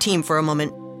mind off your team for a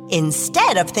moment.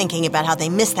 Instead of thinking about how they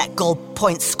missed that goal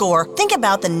point score, think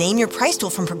about the Name Your Price tool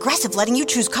from Progressive, letting you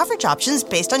choose coverage options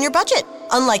based on your budget,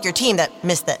 unlike your team that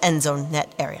missed the end zone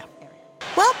net area.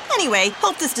 Well, anyway,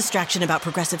 hope this distraction about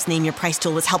Progressive's Name Your Price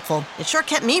tool was helpful. It sure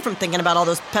kept me from thinking about all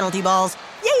those penalty balls.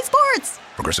 Yay, sports!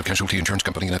 Progressive Casualty Insurance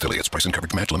Company and affiliates. Price and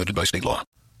coverage match limited by state law.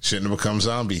 Shouldn't have become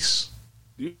zombies.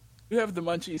 Do you have the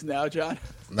munchies now, John?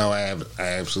 No, I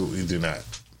absolutely do not.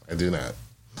 I do not.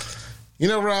 You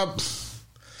know, Rob,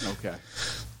 Okay.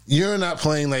 you're not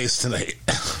playing nice tonight.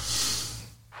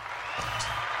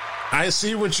 I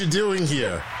see what you're doing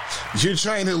here. You're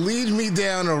trying to lead me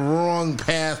down a wrong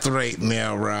path right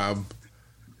now, Rob.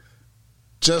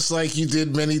 Just like you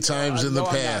did many times in the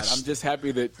past. I'm just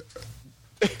happy that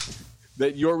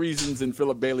that your reasons and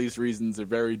Philip Bailey's reasons are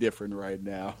very different right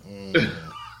now.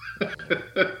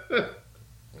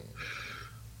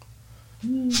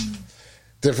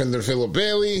 Different than Philip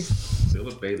Bailey.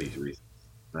 Philip Bailey's reason.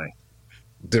 Nice.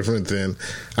 Different than,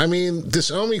 I mean,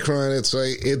 this Omicron, it's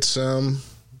like, it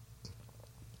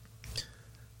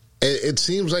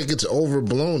seems like it's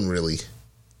overblown, really,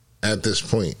 at this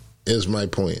point, is my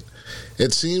point.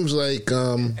 It seems like,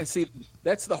 And see,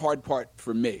 that's the hard part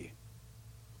for me.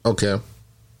 okay.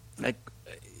 Like,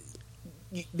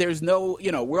 there's no,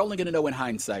 we're only going to know in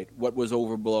hindsight what was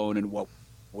overblown and what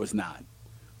was not.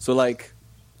 So, like,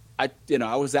 I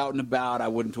was out and about. I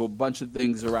went into a bunch of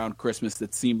things around Christmas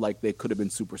that seemed like they could have been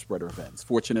super spreader events.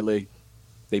 Fortunately,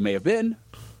 they may have been,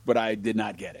 but I did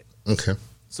not get it. Okay.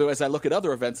 So as I look at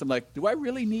other events, I'm like, do I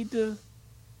really need to,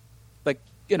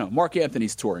 Mark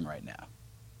Anthony's touring right now.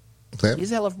 Okay.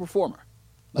 He's a hell of a performer.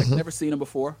 Never seen him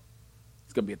before.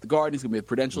 He's going to be at the Garden. He's going to be at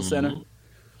Prudential Center.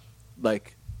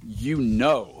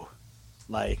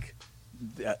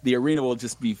 the arena will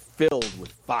just be filled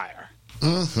with fire.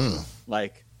 Mm-hmm.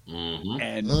 Like, Mm-hmm.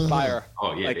 and fire.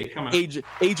 Oh yeah, they like come out. age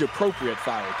appropriate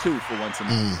fire too for once in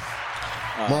a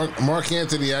while. Mark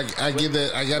Anthony, I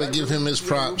gotta give him his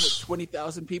props.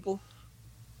 20,000 people.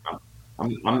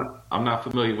 I'm not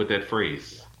familiar with that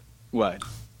phrase. What?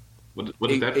 What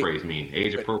does that phrase mean?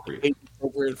 Age appropriate. Age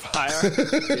appropriate fire.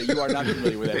 Yeah, you are not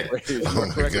familiar with that phrase. You Oh are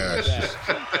my correct with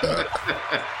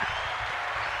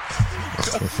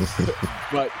that.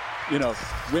 But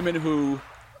women who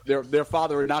their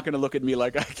father are not going to look at me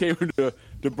like I came to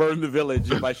burn the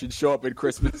village if I should show up at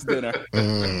Christmas dinner.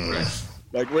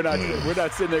 Like we're not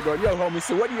sitting there going, "Yo, homie,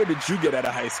 so what year did you get out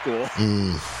of high school?"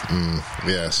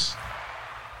 Yes.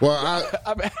 Well,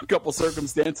 I've had a couple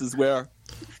circumstances where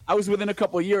I was within a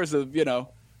couple of years of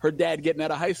her dad getting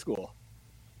out of high school.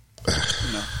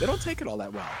 They don't take it all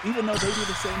that well, even though they do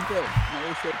the same thing. And I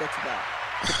always say that's about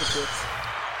hypocrites.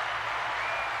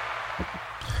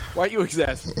 Why are you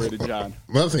exasperated, John?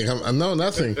 Nothing. No,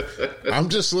 nothing. I'm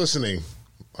just listening.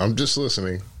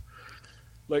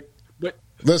 Like, but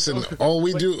listen. All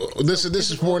we do. This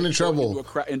is Born in Trouble.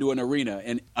 Into an arena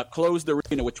and a closed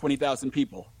arena with 20,000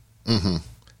 people. Mm-hmm.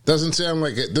 Doesn't sound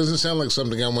like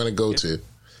something I want to go to.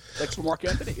 Like for Mark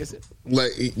Anthony, is it?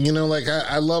 Like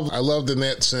I love the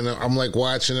Nets, and I'm like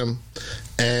watching them.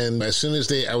 And as soon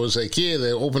as I was like, yeah,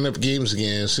 they opened up games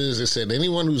again. As soon as they said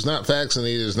anyone who's not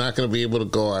vaccinated is not going to be able to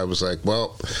go, I was like,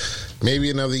 well,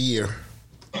 maybe another year.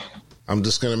 I'm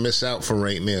just going to miss out for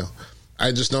right now.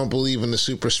 I just don't believe in the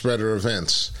super spreader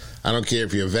events. I don't care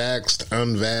if you're vaxxed,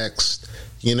 unvaxxed.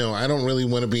 I don't really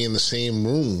want to be in the same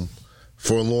room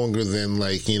for longer than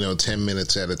 10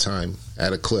 minutes at a time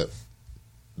at a clip.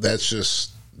 That's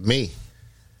just me.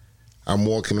 I'm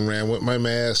walking around with my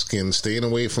mask and staying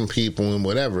away from people and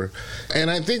whatever.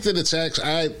 And I think that it's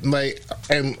actually,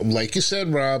 and like you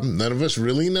said, Rob, none of us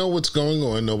really know what's going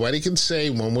on. Nobody can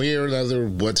say one way or another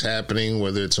what's happening,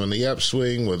 whether it's on the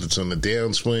upswing, whether it's on the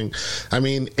downswing. I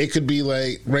mean, it could be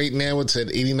like right now it's at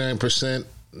 89%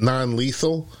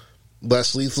 non-lethal,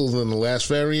 less lethal than the last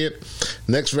variant.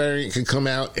 Next variant could come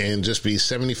out and just be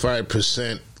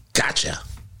 75% gotcha.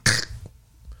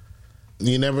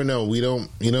 You never know. You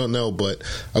don't know. But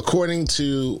according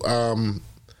to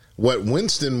what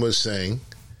Winston was saying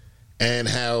and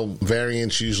how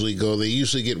variants usually go, they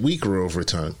usually get weaker over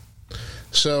time.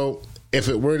 So if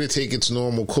it were to take its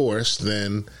normal course,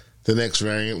 then the next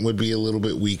variant would be a little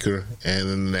bit weaker, and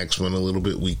then the next one a little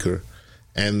bit weaker.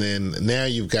 And then now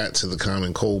you've got to the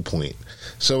common cold point.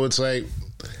 So it's like,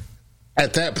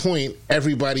 at that point,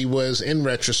 in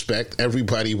retrospect,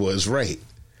 everybody was right.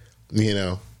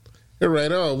 They're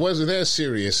right. Oh, it wasn't that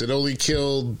serious. It only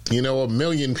killed, 1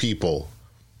 million people.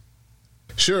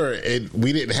 Sure,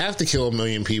 we didn't have to kill 1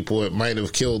 million people. It might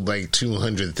have killed like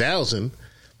 200,000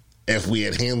 if we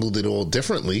had handled it all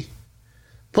differently.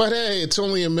 But hey, it's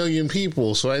only 1 million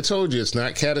people, so I told you it's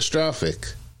not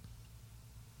catastrophic.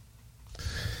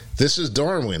 This is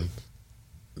Darwin.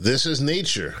 This is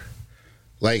nature,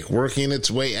 working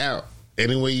its way out.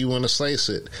 Any way you want to slice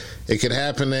it. It could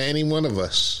happen to any one of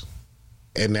us.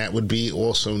 And that would be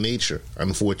also nature,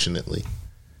 unfortunately.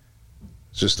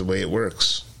 It's just the way it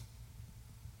works.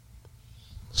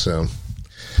 So,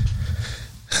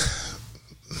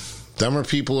 dumber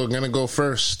people are going to go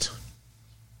first.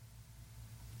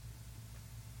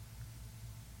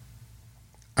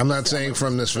 I'm not saying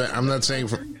from this variant. I'm not saying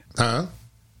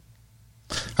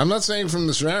from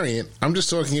this variant. I'm just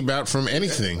talking about from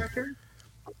anything.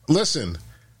 Listen.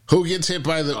 Who gets hit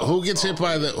by the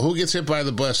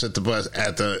bus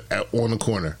on the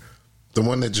corner? The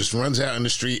one that just runs out in the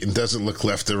street and doesn't look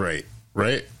left or right,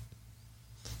 right?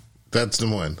 That's the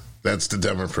one. That's the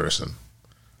dumber person.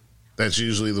 That's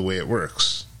usually the way it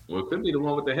works. Well, it could be the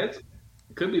one with the heads.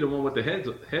 It could be the one with the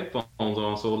headphones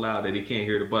on so loud that he can't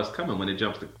hear the bus coming when it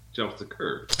jumps the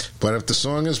curb. But if the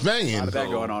song is banging, a lot of that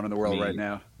going on in the world right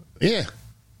now. Yeah,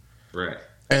 right.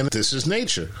 And this is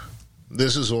nature.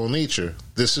 This is all nature.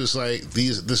 This is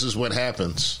this is what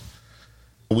happens.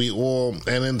 And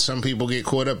then some people get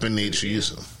caught up in nature.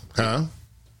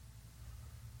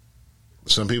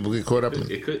 Some people get caught up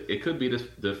in it. It could be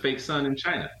the fake sun in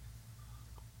China.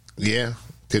 Yeah,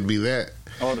 could be that.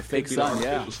 Oh, the fake sun,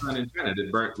 yeah. The sun in China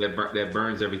that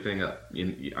burns everything up.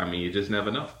 You just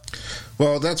never know.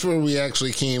 Well, that's where we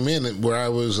actually came in, where I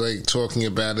was talking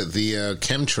about it, the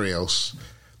chemtrails.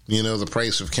 The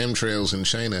price of chemtrails in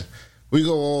China. We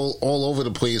go all over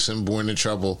the place and Born in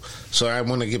Trouble. So I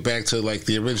want to get back to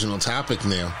the original topic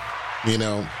now.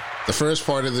 The first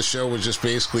part of the show was just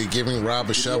basically giving Rob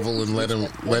a shovel and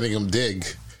letting him dig.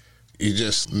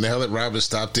 Now that Rob has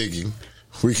stopped digging,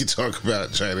 we can talk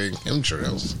about China and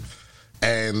chemtrails.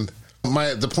 And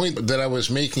the point that I was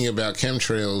making about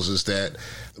chemtrails is that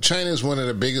China is one of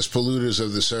the biggest polluters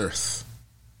of this earth,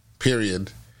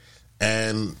 period.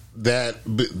 And that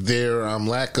their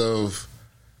lack of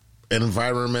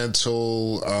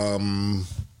environmental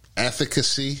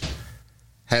efficacy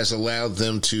has allowed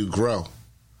them to grow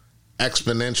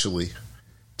exponentially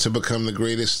to become the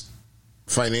greatest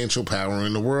financial power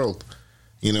in the world.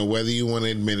 You know, whether you want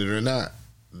to admit it or not,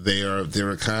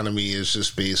 their economy is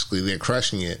just basically, they're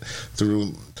crushing it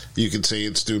through, you could say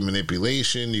it's through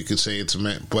manipulation, you could say it's,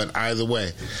 but either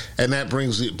way. And that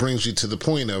brings you to the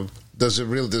point of,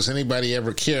 does anybody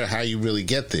ever care how you really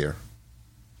get there?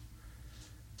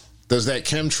 Does that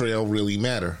chemtrail really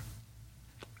matter?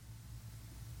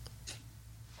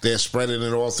 They're spreading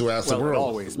it all throughout the world. It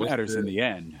always matters in the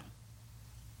end.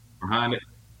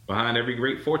 Behind every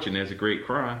great fortune, there's a great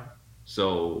crime.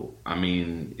 So, I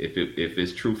mean, if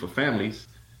it's true for families,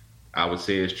 I would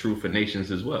say it's true for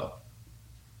nations as well.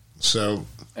 So,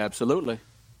 absolutely.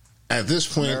 At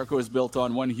this point, America was built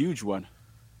on one huge one.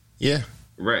 Yeah.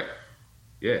 Right.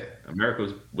 Yeah.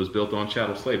 America was built on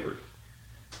chattel slavery.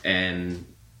 And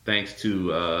thanks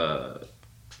to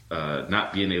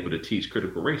not being able to teach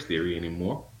critical race theory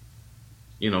anymore,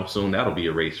 soon that'll be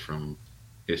erased from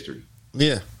history.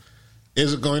 Yeah.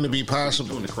 Is it going to be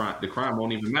possible? The crime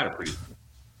won't even matter for you.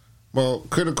 Well,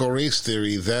 critical race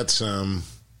theory, that's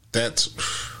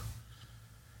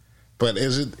but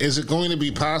is it going to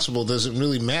be possible? Does it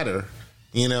really matter?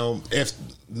 If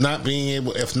not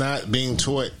being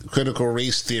taught critical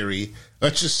race theory,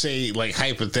 let's just say, like,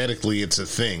 hypothetically it's a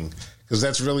thing, because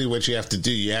that's really what you have to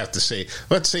do. You have to say,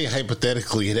 let's say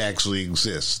hypothetically it actually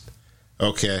exists.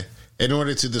 Okay? In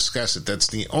order to discuss it, that's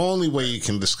the only way you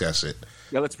can discuss it.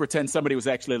 Yeah, let's pretend somebody was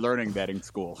actually learning that in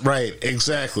school. Right,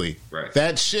 exactly. Right.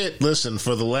 That shit, listen,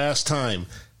 for the last time,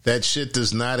 that shit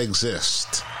does not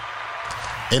exist.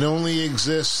 It only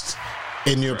exists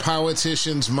in your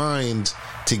politician's mind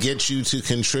to get you to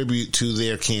contribute to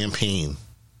their campaign.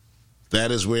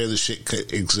 That is where the shit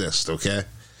could exist, okay?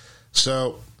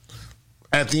 So,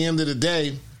 at the end of the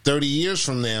day, 30 years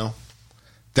from now,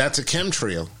 that's a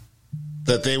chemtrail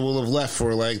that they will have left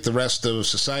for, like, the rest of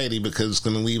society, because it's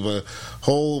going to leave a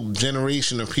whole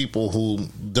generation of people who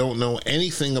don't know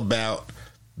anything about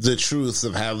the truth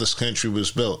of how this country was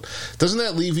built. Doesn't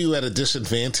that leave you at a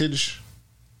disadvantage?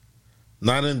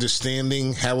 Not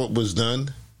understanding how it was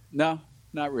done? No,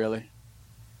 not really.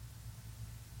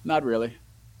 Not really.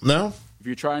 No? If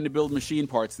you're trying to build machine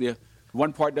parts, the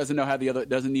one part doesn't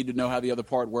need to know how the other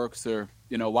part works, or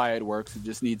why it works. It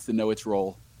just needs to know its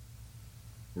role.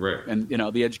 Right. And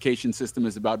the education system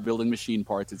is about building machine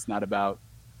parts. It's not about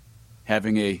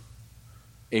having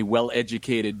a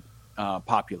well-educated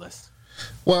populace.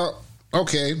 Well,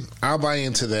 okay, I'll buy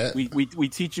into that. We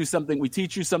teach you something. We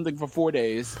teach you something for 4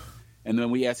 days, and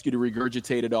then we ask you to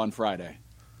regurgitate it on Friday.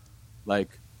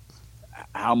 Like,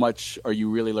 how much are you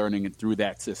really learning through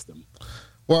that system?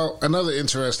 Well, another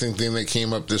interesting thing that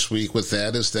came up this week with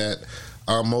that is that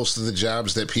most of the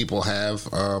jobs that people have,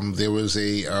 there was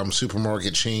a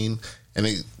supermarket chain, and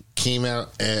it came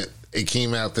out that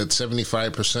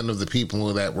 75% of the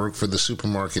people that work for the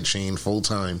supermarket chain full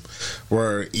time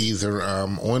were either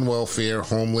on welfare,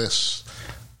 homeless,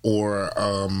 or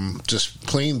just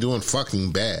plain doing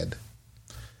fucking bad.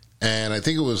 And I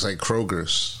think it was like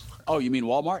Kroger's. Oh, you mean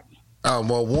Walmart?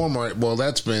 Well, Walmart. Well,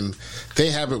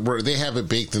 they have it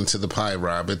baked into the pie,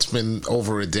 Rob. It's been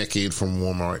over a decade from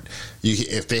Walmart.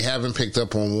 If they haven't picked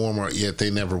up on Walmart yet, they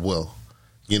never will.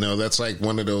 That's like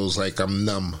one of those, like, I'm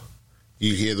numb.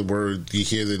 You hear the word, you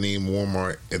hear the name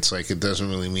Walmart, it's like it doesn't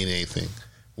really mean anything.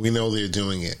 We know they're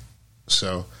doing it.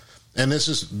 So, and this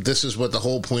is what the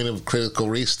whole point of critical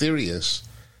race theory is,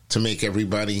 to make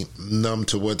everybody numb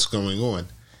to what's going on.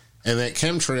 And that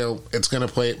chemtrail, it's going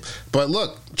to play. But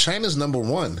look, China's number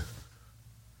one.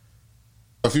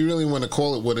 If you really want to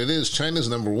call it what it is, China's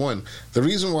number one. The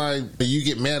reason why you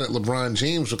get mad at LeBron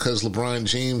James, because LeBron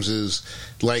James is,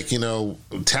 like,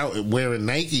 wearing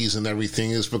Nikes and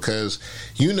everything, is because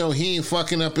he ain't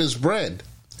fucking up his bread.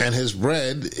 And his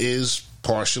bread is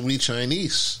partially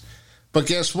Chinese. But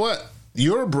guess what?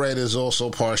 Your bread is also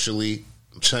partially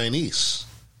Chinese.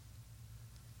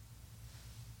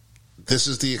 This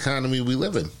is the economy we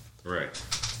live in. Right.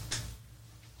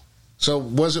 So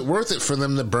was it worth it for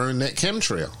them to burn that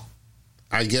chemtrail?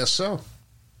 I guess so.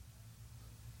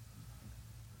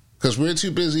 Because we're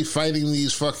too busy fighting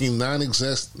these fucking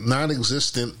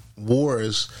non-existent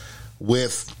wars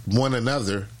with one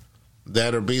another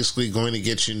that are basically going to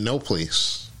get you no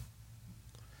place.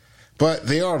 But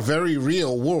they are very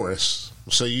real wars,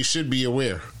 so you should be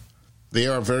aware. They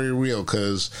are very real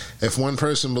because if one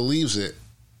person believes it,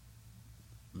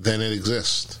 then it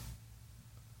exists.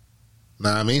 Know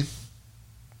what I mean?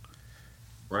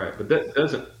 Right, but that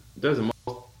doesn't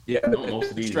most, don't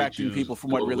most of these distracting issues people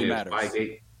from what go really with matters.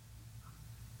 Spygate?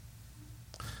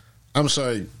 I'm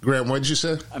sorry, Grant, what did you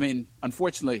say? I mean,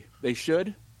 unfortunately, they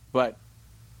should, but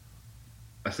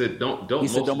I said don't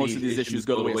most most of these issues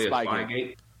go the way of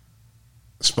Spygate?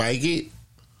 Spygate?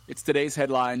 it's today's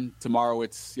headline. Tomorrow,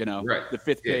 it's Right. the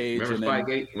fifth Yeah. page, Remember and then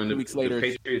Spygate when 2 weeks later,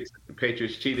 the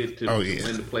Patriots cheated to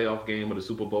win the playoff game or the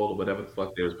Super Bowl or whatever the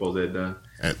fuck they were supposed to have done,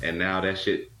 and now that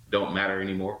shit don't matter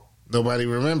anymore. Nobody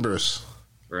remembers.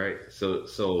 Right.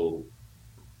 So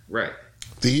right.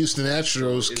 The Houston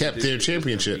Astros kept their It's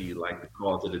championship. gonna be like the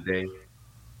cause of the day.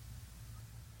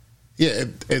 Yeah,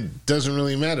 it doesn't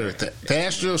really matter. The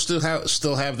Astros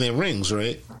still have their rings,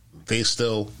 right? They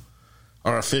still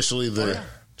are officially the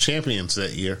champions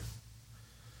that year.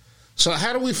 So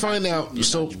how do we find out?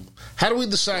 So how do we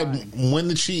decide when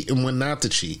to cheat and when not to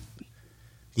cheat?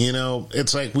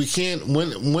 It's like we can't.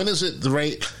 When is it the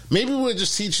right? Maybe we're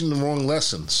just teaching the wrong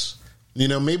lessons.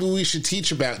 Maybe we should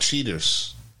teach about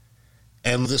cheaters.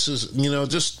 And this is,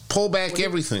 just pull back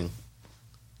everything.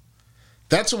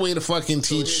 That's a way to fucking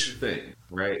teach. Here's the thing,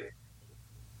 right?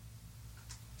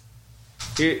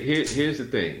 Here's the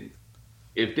thing.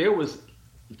 If there was,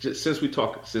 since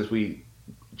we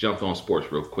jumped on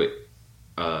sports real quick,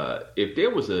 if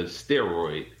there was a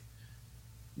steroid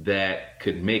that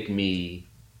could make me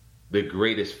the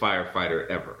greatest firefighter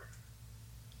ever,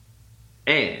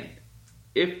 and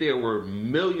if there were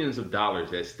millions of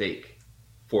dollars at stake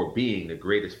for being the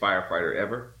greatest firefighter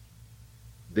ever,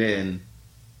 then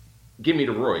give me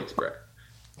the roids, bro.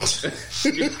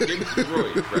 give me the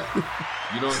roids, bro.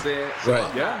 You know what I'm saying? So right.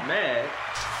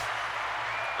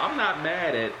 I'm not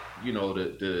mad at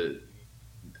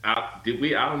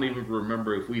I don't even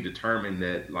remember if we determined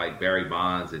that like Barry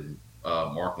Bonds and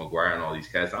Mark McGwire and all these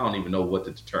cats. I don't even know what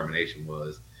the determination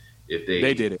was if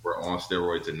they did it. were on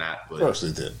steroids or not. But Of course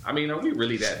they did. I mean, are we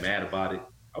really that mad about it?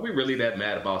 Are we really that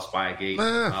mad about Spygate,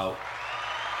 about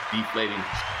deflating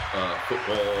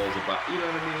footballs, about, you know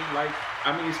what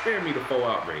I mean? Like, spare me the full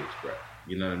outrage, bro.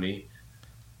 You know what I mean?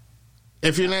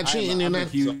 If you're not cheating, you're I'm not. a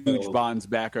huge Bonds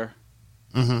backer.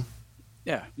 Mm-hmm.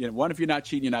 Yeah, one, if you're not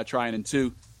cheating, you're not trying, and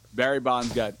two, Barry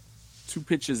Bonds got 2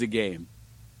 pitches a game.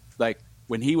 Like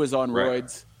when he was on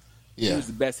roids, he was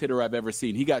the best hitter I've ever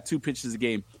seen. He got 2 pitches a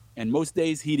game, and most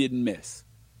days he didn't miss.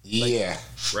 Yeah,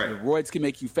 right. The roids can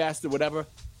make you faster, whatever,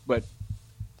 but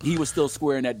he was still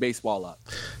squaring that baseball up.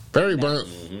 Barry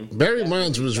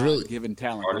Bonds was really given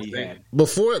talent that he had.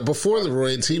 Before the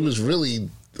roids. He was really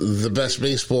the best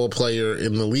baseball player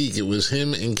in the league. It was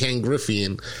him and Ken Griffey,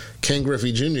 and Ken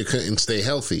Griffey Jr. couldn't stay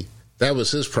healthy. That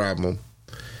was his problem.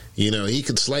 He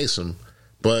could slice him,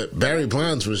 but Barry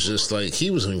Bonds was just like, he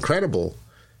was incredible,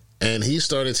 and he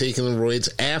started taking the roids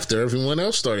after everyone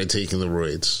else started taking the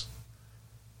roids.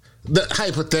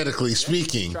 Hypothetically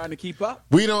speaking, Trying to keep up.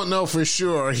 we don't know for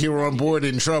sure here on Board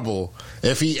in Trouble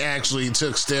if he actually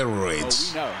took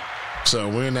steroids. Oh, we know. So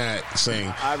we're not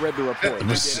saying I read the report. He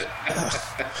did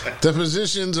it. the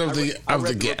positions of I read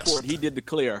the the guest. report. He did the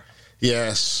clear.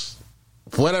 Yes,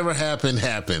 whatever happened.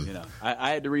 I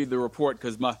had to read the report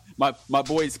because my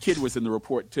boy's kid was in the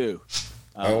report too.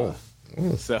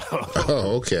 So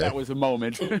okay. that was a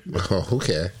moment. Oh,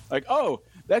 okay. Like, oh,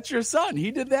 that's your son.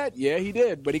 He did that? Yeah, he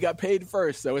did. But he got paid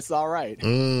first, so it's all right.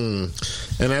 And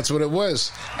that's what it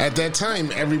was. At that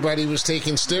time, everybody was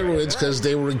taking steroids because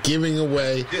they were giving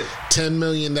away $10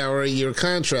 million a year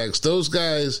contracts. Those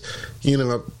guys,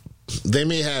 they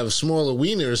may have smaller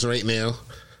wieners right now,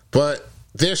 but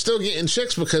they're still getting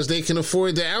chicks because they can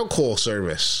afford the alcohol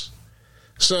service.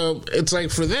 So it's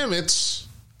like, for them, it's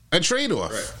a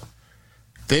trade-off. Right.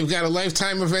 They've got a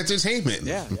lifetime of entertainment.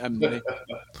 Yeah.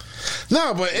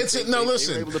 No, but listen. They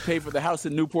were able to pay for the house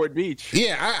in Newport Beach.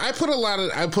 Yeah, I put a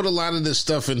lot of this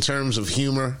stuff in terms of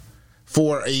humor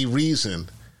for a reason,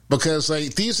 because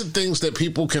like these are things that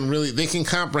people can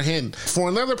comprehend. For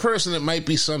another person, it might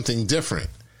be something different,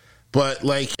 but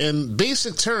like in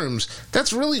basic terms,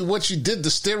 that's really what you did the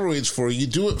steroids for. You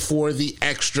do it for the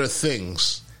extra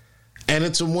things. And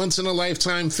it's a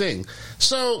once-in-a-lifetime thing.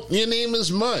 So, your name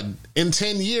is Mud. In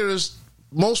 10 years,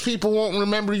 most people won't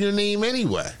remember your name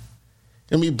anyway.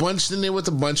 And be bunched in there with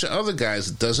a bunch of other guys.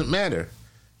 It doesn't matter.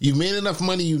 You made enough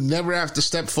money, you never have to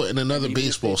step foot in another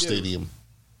baseball stadium.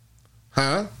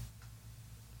 Huh?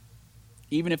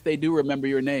 Even if they do remember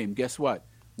your name, guess what?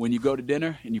 When you go to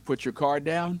dinner and you put your card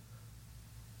down,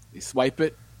 they swipe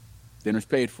it, Dinner's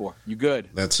paid for. You good?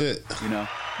 That's it. You know,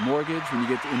 mortgage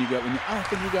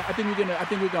I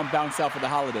think we're gonna bounce out for the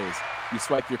holidays. You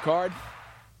swipe your card.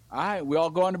 All right, we all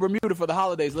going to Bermuda for the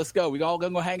holidays. Let's go. We all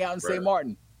gonna go hang out in St.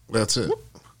 Martin. That's it. Whoop.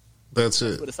 That's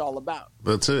what it's all about.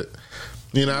 That's it.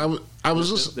 You know, I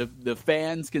was listening. The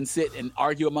fans can sit and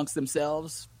argue amongst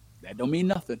themselves. That don't mean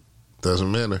nothing.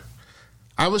 Doesn't matter.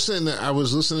 I was saying that I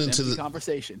was listening to the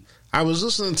conversation. I was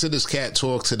listening to this cat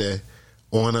talk today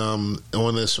on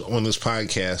this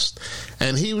podcast,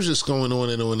 and he was just going on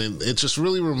and on, and it just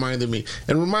really reminded me.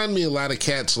 It reminded me a lot of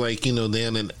cats like, you know,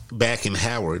 back in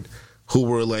Howard, who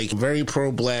were like very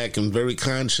pro-black and very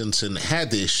conscious and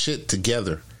had their shit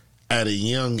together at a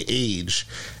young age,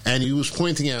 and he was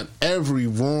pointing out every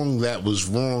wrong that was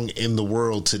wrong in the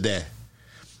world today.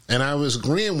 And I was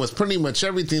agreeing with pretty much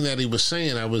everything that he was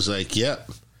saying. I was like, yep.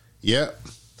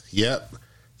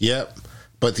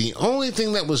 But the only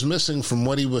thing that was missing from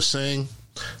what he was saying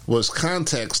was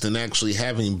context and actually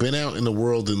having been out in the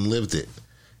world and lived it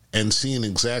and seeing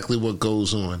exactly what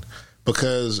goes on.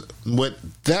 Because what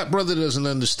that brother doesn't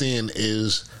understand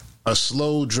is a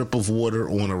slow drip of water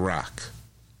on a rock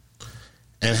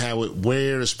and how it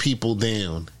wears people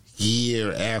down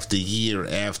year after year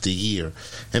after year,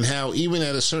 and how even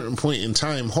at a certain point in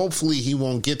time, hopefully he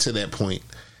won't get to that point,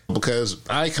 because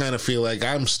I kind of feel like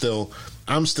I'm still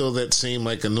that same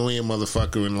like annoying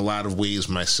motherfucker in a lot of ways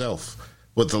myself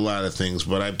with a lot of things,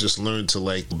 but I've just learned to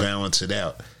like balance it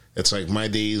out. It's like my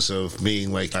days of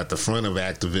being like at the front of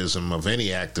activism of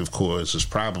any active cause is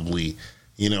probably,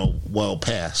 you know, well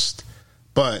past.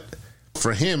 But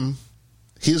for him,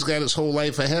 he's got his whole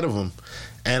life ahead of him.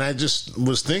 And I just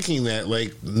was thinking that,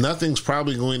 like, nothing's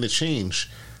probably going to change.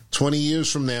 20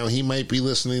 years from now, he might be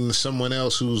listening to someone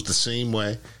else who's the same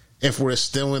way if we're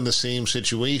still in the same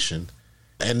situation.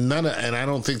 And I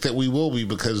don't think that we will be,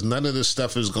 because none of this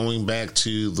stuff is going back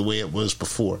to the way it was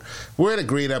before. We're at a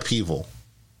great upheaval.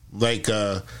 Like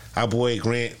our boy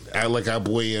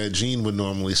Gene would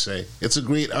normally say. It's a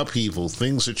great upheaval.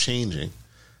 Things are changing.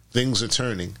 Things are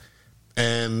turning.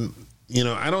 And you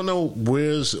know, I don't know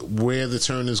where the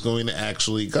turn is going to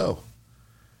actually go.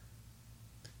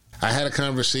 I had a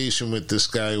conversation with this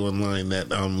guy online, that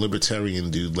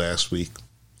libertarian dude, last week.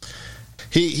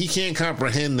 He can't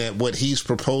comprehend that what he's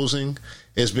proposing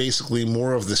is basically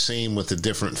more of the same with a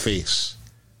different face,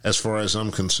 as far as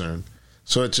I'm concerned.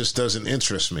 So it just doesn't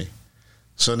interest me.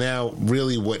 So now,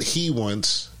 really, what he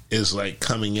wants is like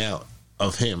coming out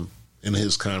of him in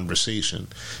his conversation,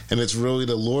 and it's really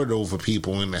to lord over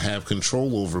people and to have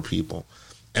control over people.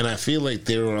 And I feel like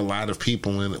there are a lot of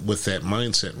people with that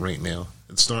mindset right now.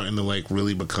 It's starting to like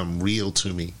really become real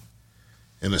to me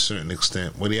in a certain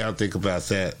extent. What do y'all think about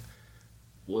that?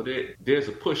 Well, there's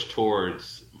a push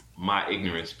towards my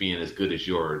ignorance being as good as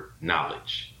your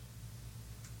knowledge.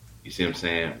 You see what I'm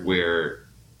saying? Where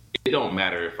it don't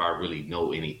matter if I really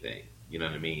know anything. You know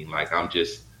what I mean? Like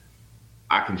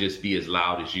I can just be as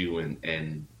loud as you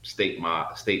and state my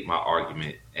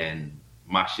argument, and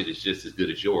my shit is just as good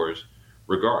as yours,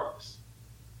 regardless.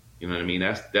 You know what I mean?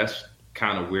 That's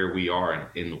kind of where we are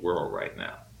in the world right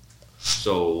now.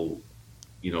 So,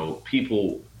 you know,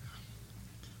 people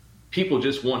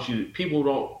just want you.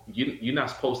 You're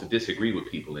not supposed to disagree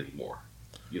with people anymore.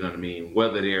 You know what I mean?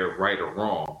 Whether they're right or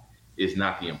wrong is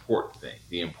not the important thing.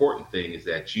 The important thing is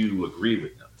that you agree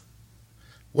with them.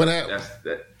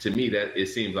 To me, that it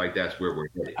seems like that's where we're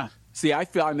headed. See, I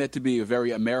find that to be a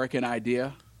very American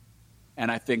idea,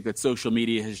 and I think that social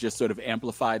media has just sort of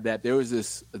amplified that. There was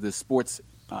this sports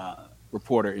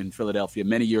reporter in Philadelphia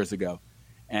many years ago,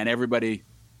 and anybody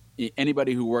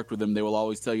who worked with him, they will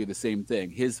always tell you the same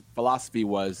thing. His philosophy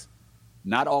was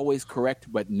not always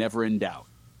correct, but never in doubt.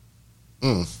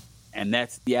 And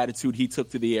that's the attitude he took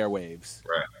to the airwaves.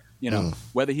 Right. You know,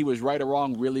 whether he was right or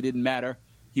wrong really didn't matter.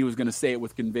 He was going to say it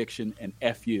with conviction and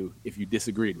F you if you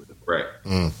disagreed with him. Right.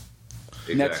 Exactly.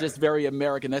 And that's just very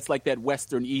American. That's like that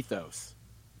Western ethos.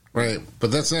 Right.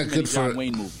 But that's not good for John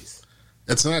Wayne movies.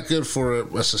 It's not good for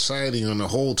a society on the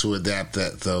whole to adapt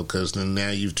that, though, because then now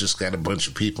you've just got a bunch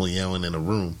of people yelling in a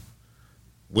room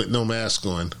with no mask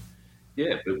on.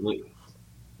 Yeah, but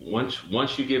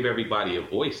once you give everybody a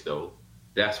voice, though,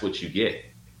 that's what you get.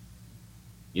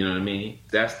 You know what I mean?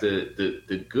 That's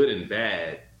the good and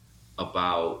bad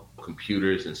about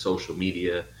computers and social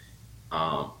media,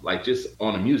 like just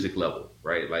on a music level,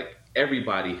 right? Like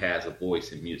everybody has a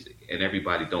voice in music, and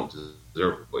everybody don't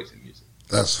deserve a voice in music.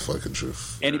 That's the fucking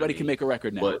truth. Anybody can make a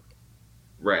record now. But,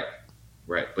 right.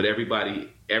 But everybody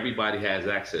has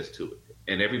access to it,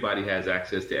 and everybody has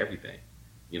access to everything.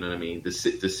 You know what I mean? The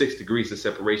 6 degrees of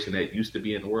separation that used to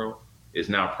be in the world is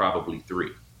now probably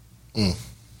 3.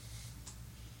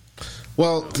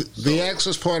 Well, the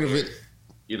access part of it,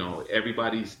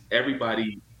 everybody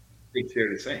thinks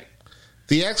they're the same.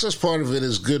 The access part of it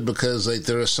is good because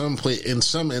there are in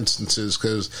some instances,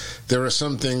 because there are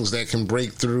some things that can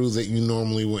break through that you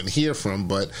normally wouldn't hear from,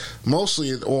 but mostly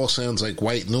it all sounds like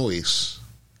white noise.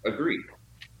 Agreed.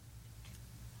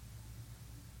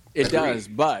 It does,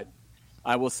 but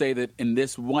I will say that in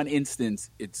this one instance,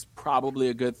 it's probably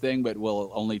a good thing, but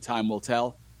only time will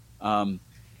tell.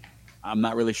 I'm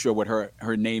not really sure what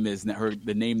her name is,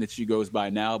 the name that she goes by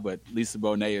now, but Lisa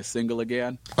Bonet is single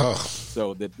again. Oh.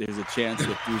 So that there's a chance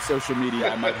that through social media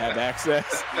I might have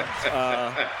access.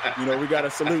 We got to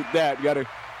salute that. You got to,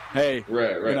 hey,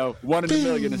 right. 1 in a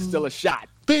million is still a shot.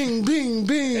 Bing, bing,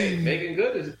 bing. Hey, Megan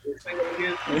Good is single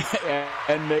again.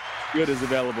 And Megan Good is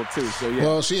available too. So yeah.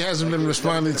 Well, she hasn't been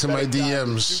responding to my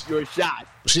DMs. Shoot your shot.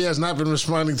 She has not been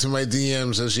responding to my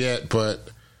DMs as yet, but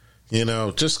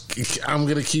I'm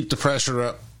gonna keep the pressure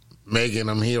up, Megan.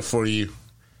 I'm here for you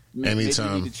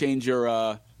anytime.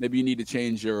 Maybe you need to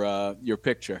change your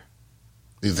picture.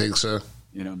 You think so?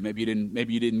 Maybe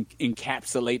you didn't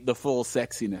encapsulate the full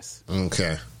sexiness.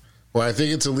 Okay. Well, I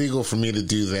think it's illegal for me to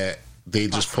do that. They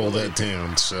just pull that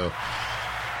down, so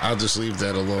I'll just leave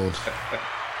that alone.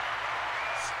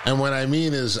 And what I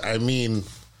mean is,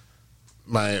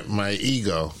 my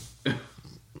ego.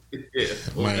 Yeah,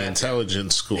 my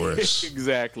intelligence scores.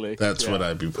 Exactly. That's what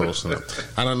I'd be posting up.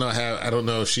 I don't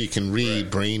know if she can read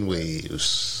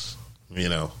brainwaves,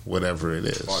 whatever it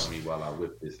is. Pardon me while I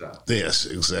whip this out. Yes,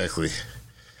 exactly.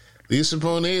 Lisa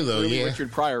Bonet, though, really,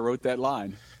 Richard Pryor wrote that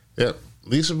line. Yep.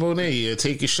 Lisa Bonet,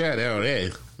 take your shot out,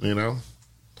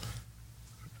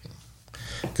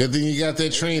 Good thing you got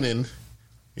that training,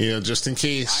 just in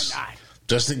case.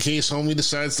 Just in case homie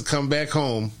decides to come back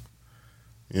home.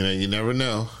 You never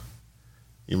know.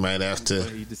 You might have to.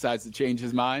 He decides to change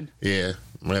his mind. Yeah,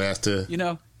 might have to.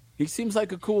 He seems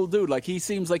like a cool dude. Like, he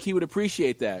seems like he would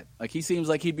appreciate that. Like, he seems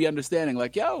like he'd be understanding.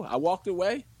 Like, yo, I walked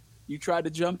away. You tried to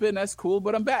jump in. That's cool,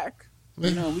 but I'm back.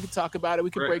 Yeah. We could talk about it. We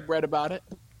could break bread about it.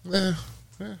 Yeah.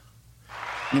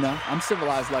 I'm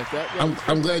civilized like that. Yeah,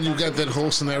 I'm glad you got that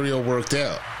whole scenario worked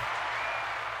out.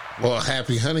 Well,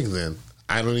 happy hunting then.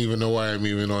 I don't even know why I'm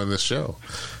even on this show.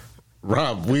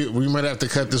 Rob, we might have to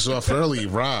cut this off early.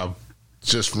 Rob,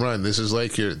 just run. This is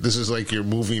like your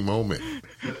movie moment.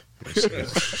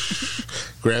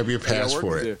 Grab your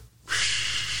passport.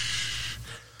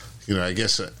 I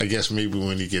guess maybe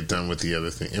when you get done with the other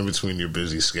thing, in between your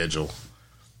busy schedule,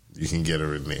 you can get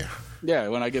her in there. Yeah,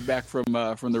 when I get back from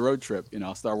the road trip,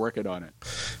 I'll start working on it.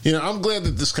 I'm glad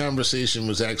that this conversation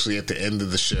was actually at the end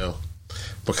of the show.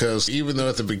 Because even though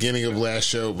at the beginning of last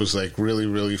show it was like really,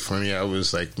 really funny, I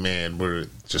was like, man, we're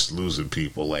just losing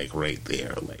people like right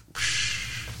there.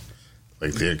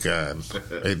 Like they're gone.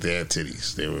 Right there,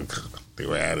 titties. They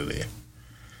were out of there.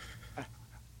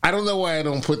 I don't know why I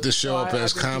don't put this show up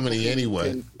as comedy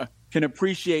anyway. Can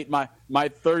appreciate my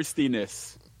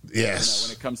thirstiness. Yes.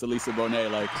 When it comes to Lisa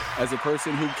Bonet, like, as a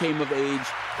person who came of age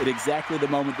at exactly the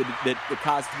moment that the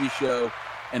Cosby Show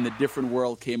and the Different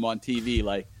World came on TV,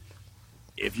 like,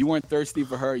 if you weren't thirsty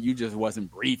for her, you just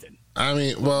wasn't breathing. I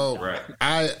mean, well, right.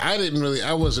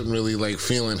 I wasn't really like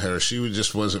feeling her. She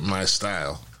just wasn't my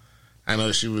style. I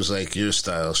know she was like your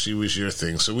style. She was your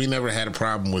thing. So we never had a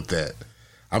problem with that.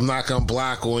 I'm not going to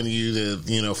block on you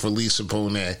for Lisa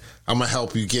Bonet. I'm going to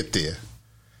help you get there.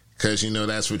 Because,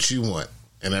 that's what you want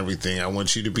and everything. I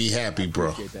want you to be happy, bro.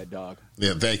 I appreciate that, dog.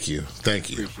 Yeah, thank you.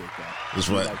 Thank you. Appreciate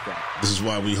that. This is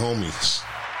why we homies.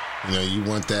 You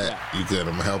want that, you good.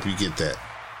 I'm going to help you get that.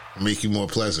 Make you more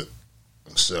pleasant.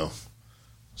 So,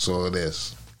 that's all it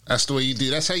is. That's the way you do.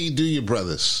 That's how you do your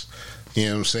brothers. You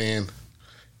know what I'm saying?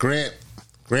 Grant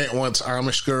wants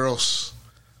Amish girls.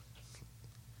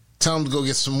 Tell him to go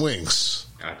get some wings.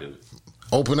 I do.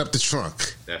 Open up the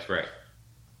trunk. That's right.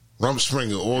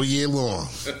 Rumspringa all year long.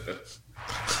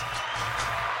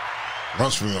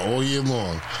 Rumspringa all year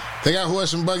long. They got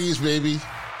horse and buggies, baby.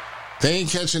 They ain't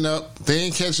catching up. They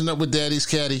ain't catching up with Daddy's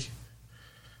caddy.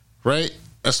 Right?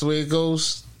 That's the way it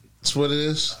goes. That's what it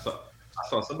is. I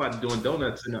saw somebody doing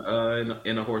donuts in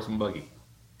a horse and buggy.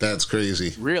 That's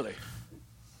crazy. Really?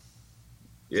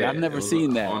 Yeah, See, I've never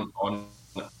seen that. On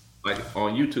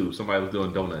YouTube, somebody was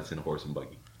doing donuts in a horse and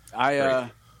buggy.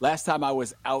 Last time I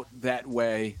was out that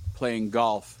way playing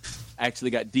golf, I actually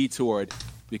got detoured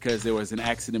because there was an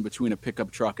accident between a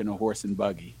pickup truck and a horse and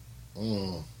buggy.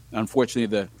 Mm.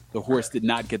 Unfortunately, the horse did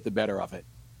not get the better of it.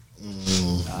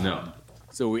 No.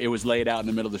 So it was laid out in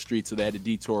the middle of the street, so they had to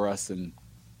detour us. And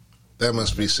that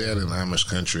must be sad in Amish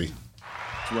country.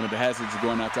 It's one of the hazards of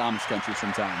going out to Amish country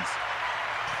sometimes.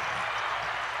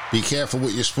 Be careful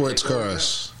with your sports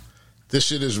cars. This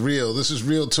shit is real. This is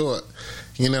real talk.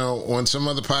 You know, on some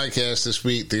other podcast this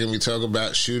week, they're going to be talking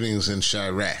about shootings in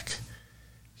Chirac,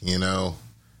 you know,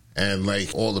 and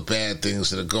like all the bad things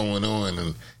that are going on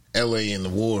in L.A. and the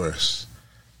wars.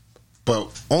 But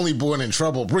Only Born in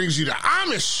Trouble brings you to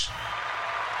Amish.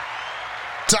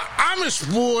 To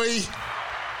Amish, boy.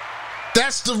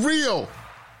 That's the real.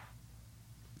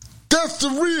 That's the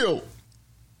real.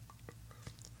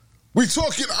 We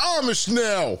talking Amish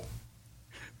now.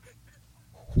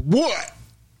 What?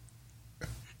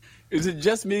 Is it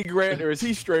just me, Grant, or is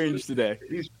he strange today?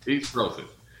 He's frozen.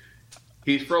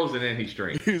 He's frozen and he's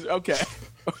strange. He's okay.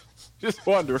 Just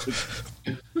wondering.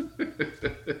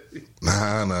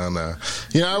 Nah.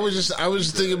 You know, I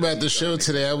was thinking about the show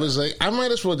today. I was like, I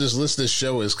might as well just list this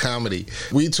show as comedy.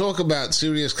 We talk about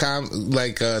serious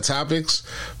topics,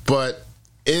 but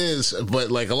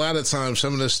like a lot of times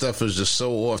some of this stuff is just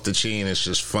so off the chain. It's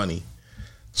just funny.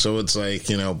 So it's like,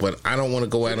 you know, but I don't want to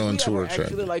go out on tour track.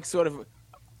 Actually, like sort of.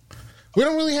 We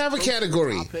don't really have a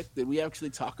category. Topic that we actually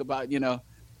talk about, you know,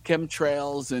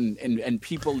 chemtrails and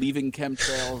people leaving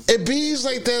chemtrails. It bees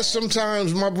like that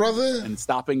sometimes, my brother. And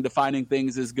stopping defining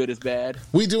things as good as bad.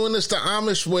 We doing this the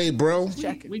Amish way, bro.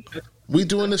 We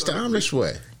doing this the Amish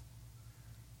way.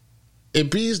 It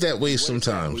bees that way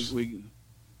sometimes.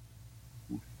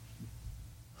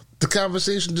 The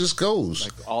conversation just goes.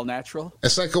 Like all natural?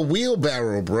 It's like a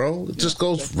wheelbarrow, bro. It just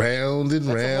goes round and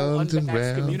round and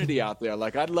round. Community out there.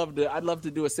 Like I'd love to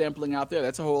do a sampling out there.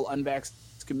 That's a whole unvaxxed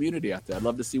community out there. I'd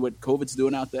love to see what COVID's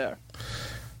doing out there.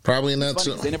 Probably not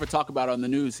so. They never talk about it on the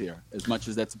news here as much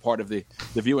as that's a part of the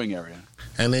viewing area.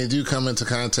 And they do come into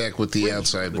contact with the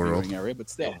outside world. Viewing area, but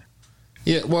still.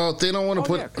 Yeah, well, they don't want to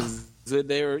put. Yeah, because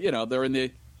they're in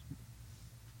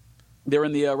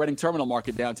the Reading Terminal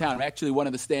Market downtown. Actually, one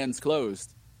of the stands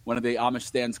closed. One of the Amish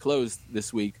stands closed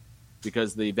this week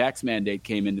because the vax mandate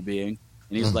came into being.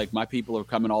 And he's like, my people are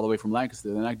coming all the way from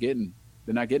Lancaster. They're not getting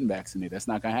vaccinated. That's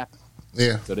not going to happen.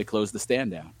 Yeah. So they closed the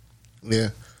stand down. Yeah.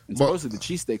 And supposedly the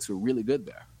cheesesteaks were really good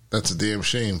there. That's a damn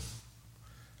shame.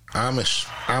 Amish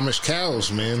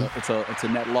cows, man. It's a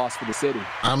net loss for the city.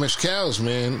 Amish cows,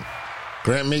 man.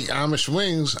 Grant make Amish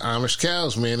wings. Amish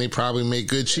cows, man. They probably make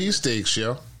good cheesesteaks,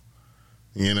 yo.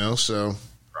 You know, so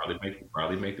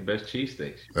probably make the best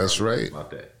cheesesteaks. That's right.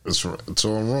 About that. That's right. It's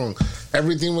all wrong.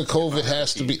 Everything with COVID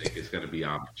has to be. It's going to be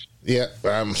Amish. Yeah,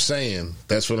 I'm saying.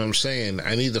 That's what I'm saying.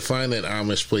 I need to find that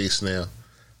Amish place now.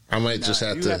 I might just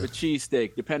have to. You have a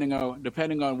cheesesteak, depending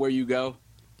on where you go.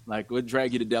 Like, we'll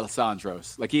drag you to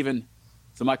D'Alessandro's. Like, even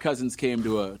so, my cousins came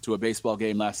to a baseball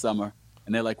game last summer,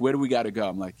 and they're like, "Where do we got to go?"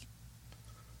 I'm like,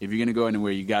 if you're going to go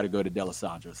anywhere, you got to go to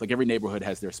D'Alessandro's. Like, every neighborhood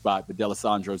has their spot, but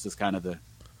D'Alessandro's is kind of the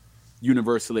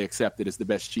universally accepted as the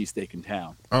best cheesesteak in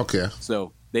town. Okay.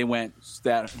 So they went,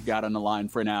 got on the line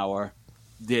for an hour,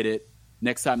 did it.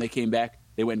 Next time they came back,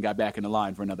 they went and got back in the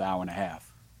line for another hour and a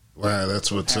half. Wow,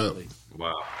 that's what's apparently. Up.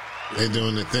 Wow. They're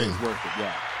doing the thing. It's worth it,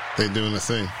 yeah. They're doing the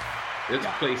thing. There's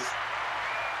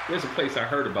a place I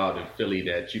heard about in Philly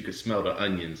that you could smell the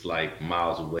onions like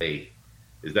miles away.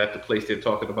 Is that the place they're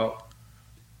talking about?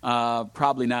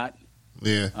 Probably not.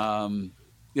 Yeah.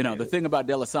 You know, the thing about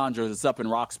D'Alessandro's, it's up in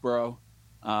Roxborough.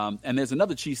 And there's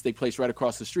another cheesesteak place right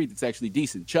across the street that's actually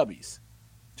decent, Chubby's.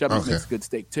 Chubby's makes good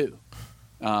steak, too.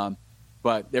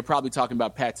 But they're probably talking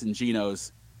about Pat's and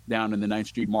Gino's down in the 9th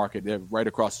Street Market. They're right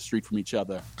across the street from each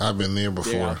other. I've been there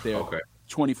before. They're out there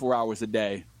 24 hours a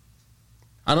day.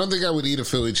 I don't think I would eat a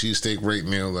Philly cheesesteak right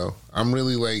now, though. I'm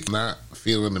really, like, not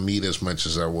feeling the meat as much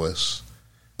as I was.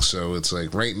 So it's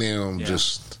like right now I'm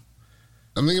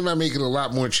thinking about making a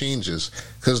lot more changes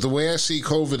because the way I see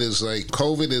COVID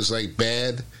is like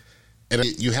bad and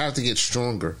you have to get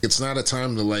stronger. It's not a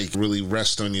time to like really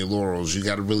rest on your laurels. You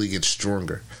got to really get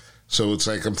stronger. So it's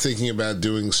like I'm thinking about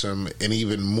doing an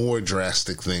even more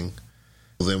drastic thing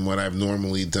than what I've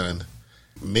normally done.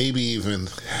 Maybe even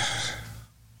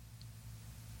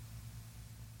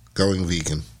going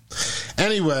vegan.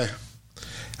 Anyway,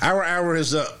 our hour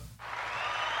is up.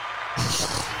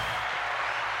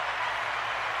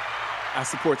 I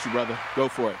support you, brother. Go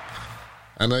for it.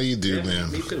 I know you do,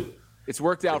 man. Me too. It's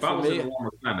worked out for me. If I was in a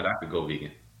warmer climate, I could go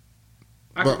vegan.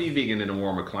 I could be vegan in a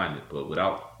warmer climate, but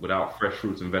without fresh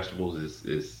fruits and vegetables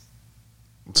is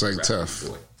it's like tough.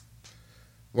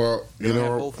 Well, you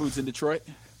know, Whole Foods in Detroit.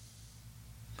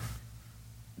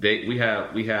 We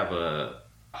have a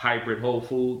hybrid Whole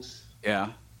Foods. Yeah.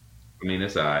 I mean,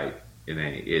 it's all right. It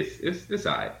ain't. It's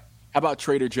all right. How about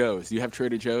Trader Joe's? Do you have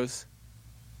Trader Joe's?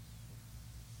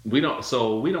 We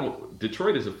don't.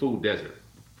 Detroit is a food desert.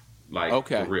 Like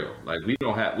for real. Like we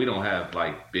don't have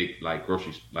like big like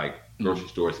grocery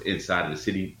stores inside of the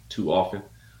city too often.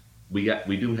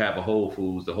 we do have a Whole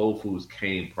Foods. The Whole Foods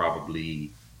came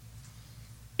probably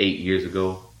 8 years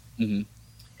ago, and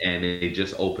they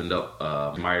just opened up.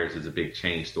 Myers is a big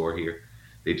chain store here.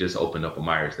 They just opened up a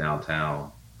Myers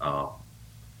downtown,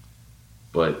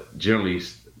 but generally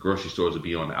grocery stores will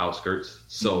be on the outskirts.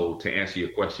 So to answer your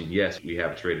question, yes, we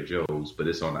have Trader Joe's, but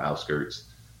it's on the outskirts.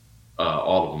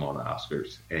 All of them on the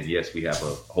outskirts. And yes, we have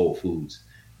a Whole Foods.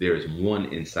 There is one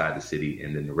inside the city,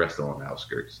 and then the rest are on the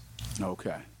outskirts.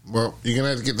 Okay. Well, you're going to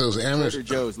have to get those amateurs. Trader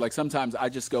Joe's. Like sometimes I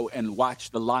just go and watch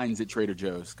the lines at Trader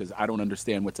Joe's because I don't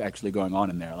understand what's actually going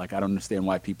on in there. Like I don't understand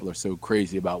why people are so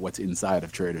crazy about what's inside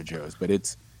of Trader Joe's. But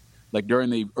it's like during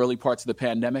the early parts of the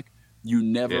pandemic, you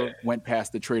never went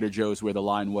past the Trader Joe's where the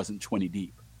line wasn't 20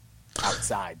 deep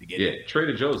outside to get in. Yeah,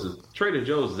 Trader Joe's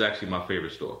is actually my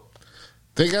favorite store.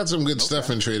 They got some good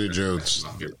stuff in Trader Joe's.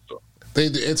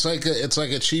 It's like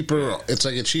a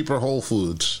cheaper Whole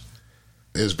Foods.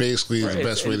 Is basically the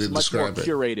best way to describe it. Much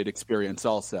more curated experience,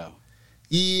 also.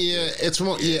 Yeah, it's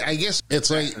more. Yeah, I guess it's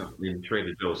like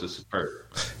Trader Joe's is superb.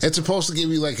 It's supposed to give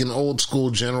you like an old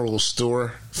school general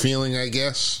store feeling, I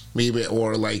guess, maybe,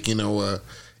 or like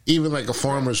even like a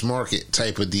farmer's market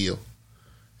type of deal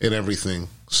and everything.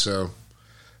 So,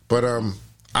 but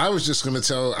I was just gonna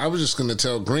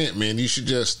tell Grant, man, you should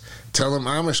just tell them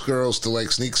Amish girls to like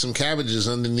sneak some cabbages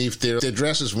underneath their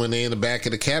dresses when they're in the back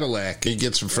of the Cadillac and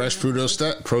get some fresh produce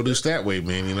that way,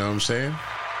 man. You know what I'm saying?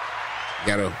 You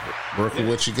gotta work with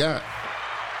what you got.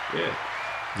 Yeah.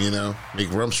 You know, make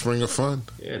Rumspringa fun.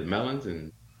 Yeah, the melons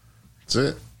and that's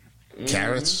it.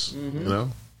 Carrots. You know.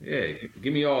 Yeah,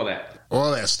 give me all that.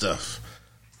 All that stuff.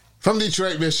 From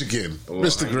Detroit, Michigan,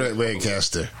 Mr. Grant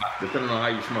Lancaster. Depending on how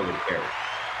you smuggle the carrot.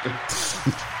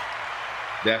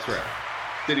 That's right.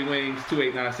 City Wings,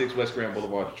 2896 West Grand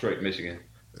Boulevard, Detroit, Michigan.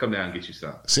 Come down and get you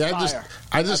some. See, I just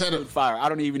had a fire. I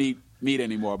don't even eat meat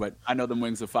anymore, but I know them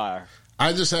wings are fire.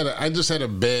 I just had a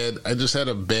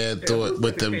bad thought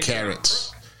with them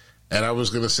carrots, and I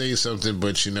was gonna say something,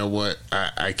 but you know what?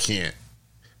 I can't.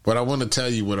 But I want to tell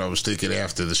you what I was thinking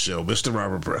after the show, Mr.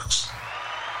 Robert Brooks.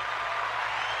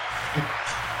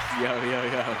 Yo.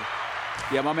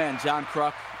 Yeah, my man John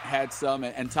Kruk had some,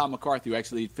 and Tom McCarthy, who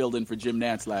actually filled in for Jim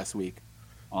Nantz last week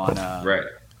on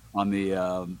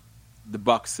the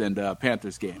Bucks and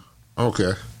Panthers game.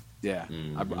 Okay. Yeah,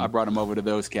 I brought him over to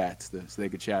those cats so they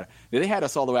could chat. They had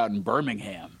us all the way out in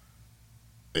Birmingham.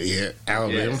 Yeah,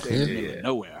 Alabama.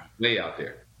 Nowhere. Way out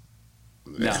there.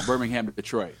 No, Birmingham to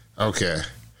Detroit. Okay.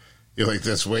 You're like,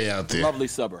 that's way out there. Lovely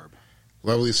suburb.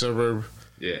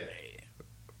 Yeah.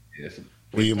 Yes.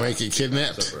 Where you might get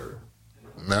kidnapped?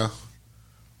 No.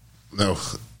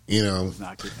 You know,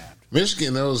 not kidnapped.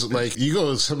 Michigan, those like you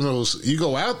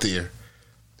go out there.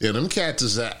 Yeah, them cats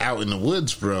is out in the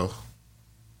woods, bro.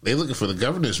 They looking for the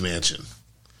governor's mansion.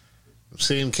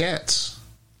 Same cats.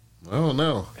 I don't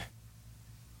know.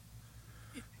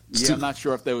 I'm not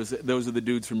sure if those are the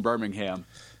dudes from Birmingham.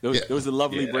 Those are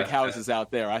lovely brick houses out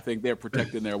there. I think they're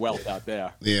protecting their wealth out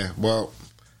there. Yeah, well,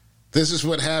 this is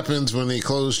what happens when they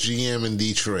close GM in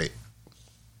Detroit.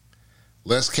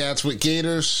 Less cats with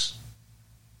gators,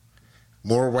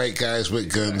 more white guys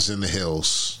with guns in the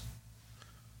hills.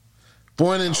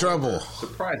 Born in trouble.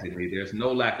 Surprisingly, there's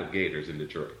no lack of gators in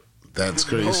Detroit. That's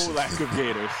crazy. No lack of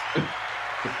gators.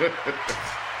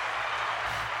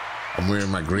 I'm wearing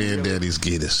my granddaddy's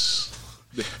gators.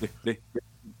 They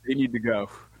need to go.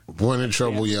 Born in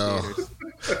trouble, y'all.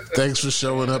 Thanks for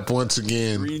showing up once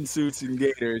again. Green suits and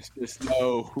gators. Just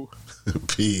no.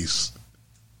 Peace.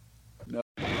 No.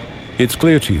 It's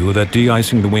clear to you that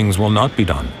de-icing the wings will not be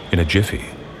done in a jiffy.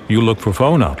 You look for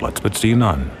phone outlets, but see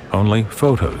none. Only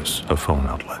photos of phone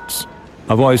outlets.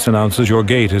 A voice announces your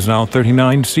gate is now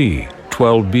 39C,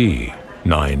 12B,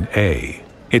 9A.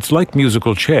 It's like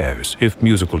musical chairs, if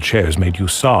musical chairs made you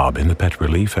sob in the pet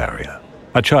relief area.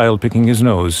 A child picking his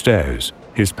nose stares.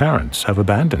 His parents have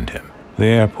abandoned him. The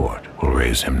airport will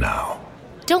raise him now.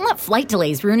 Don't let flight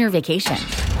delays ruin your vacation.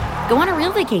 Go on a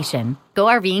real vacation.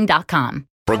 GoRVing.com.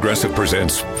 Progressive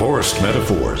presents Forced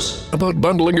Metaphors about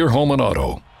bundling your home and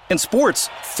auto. In sports,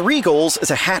 3 goals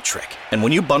is a hat trick. And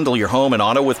when you bundle your home and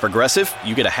auto with Progressive,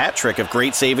 you get a hat trick of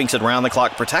great savings and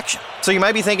round-the-clock protection. So you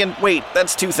might be thinking, wait,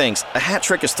 that's 2 things. A hat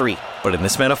trick is 3. But in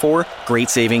this metaphor, great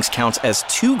savings counts as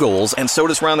 2 goals, and so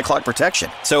does round-the-clock protection.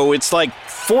 So it's like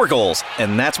 4 goals,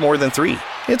 and that's more than 3.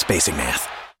 It's basic math.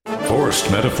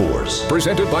 Forced Metaphors,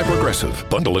 presented by Progressive.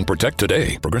 Bundle and protect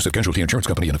today. Progressive Casualty Insurance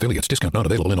Company and affiliates. Discount not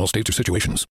available in all states or situations.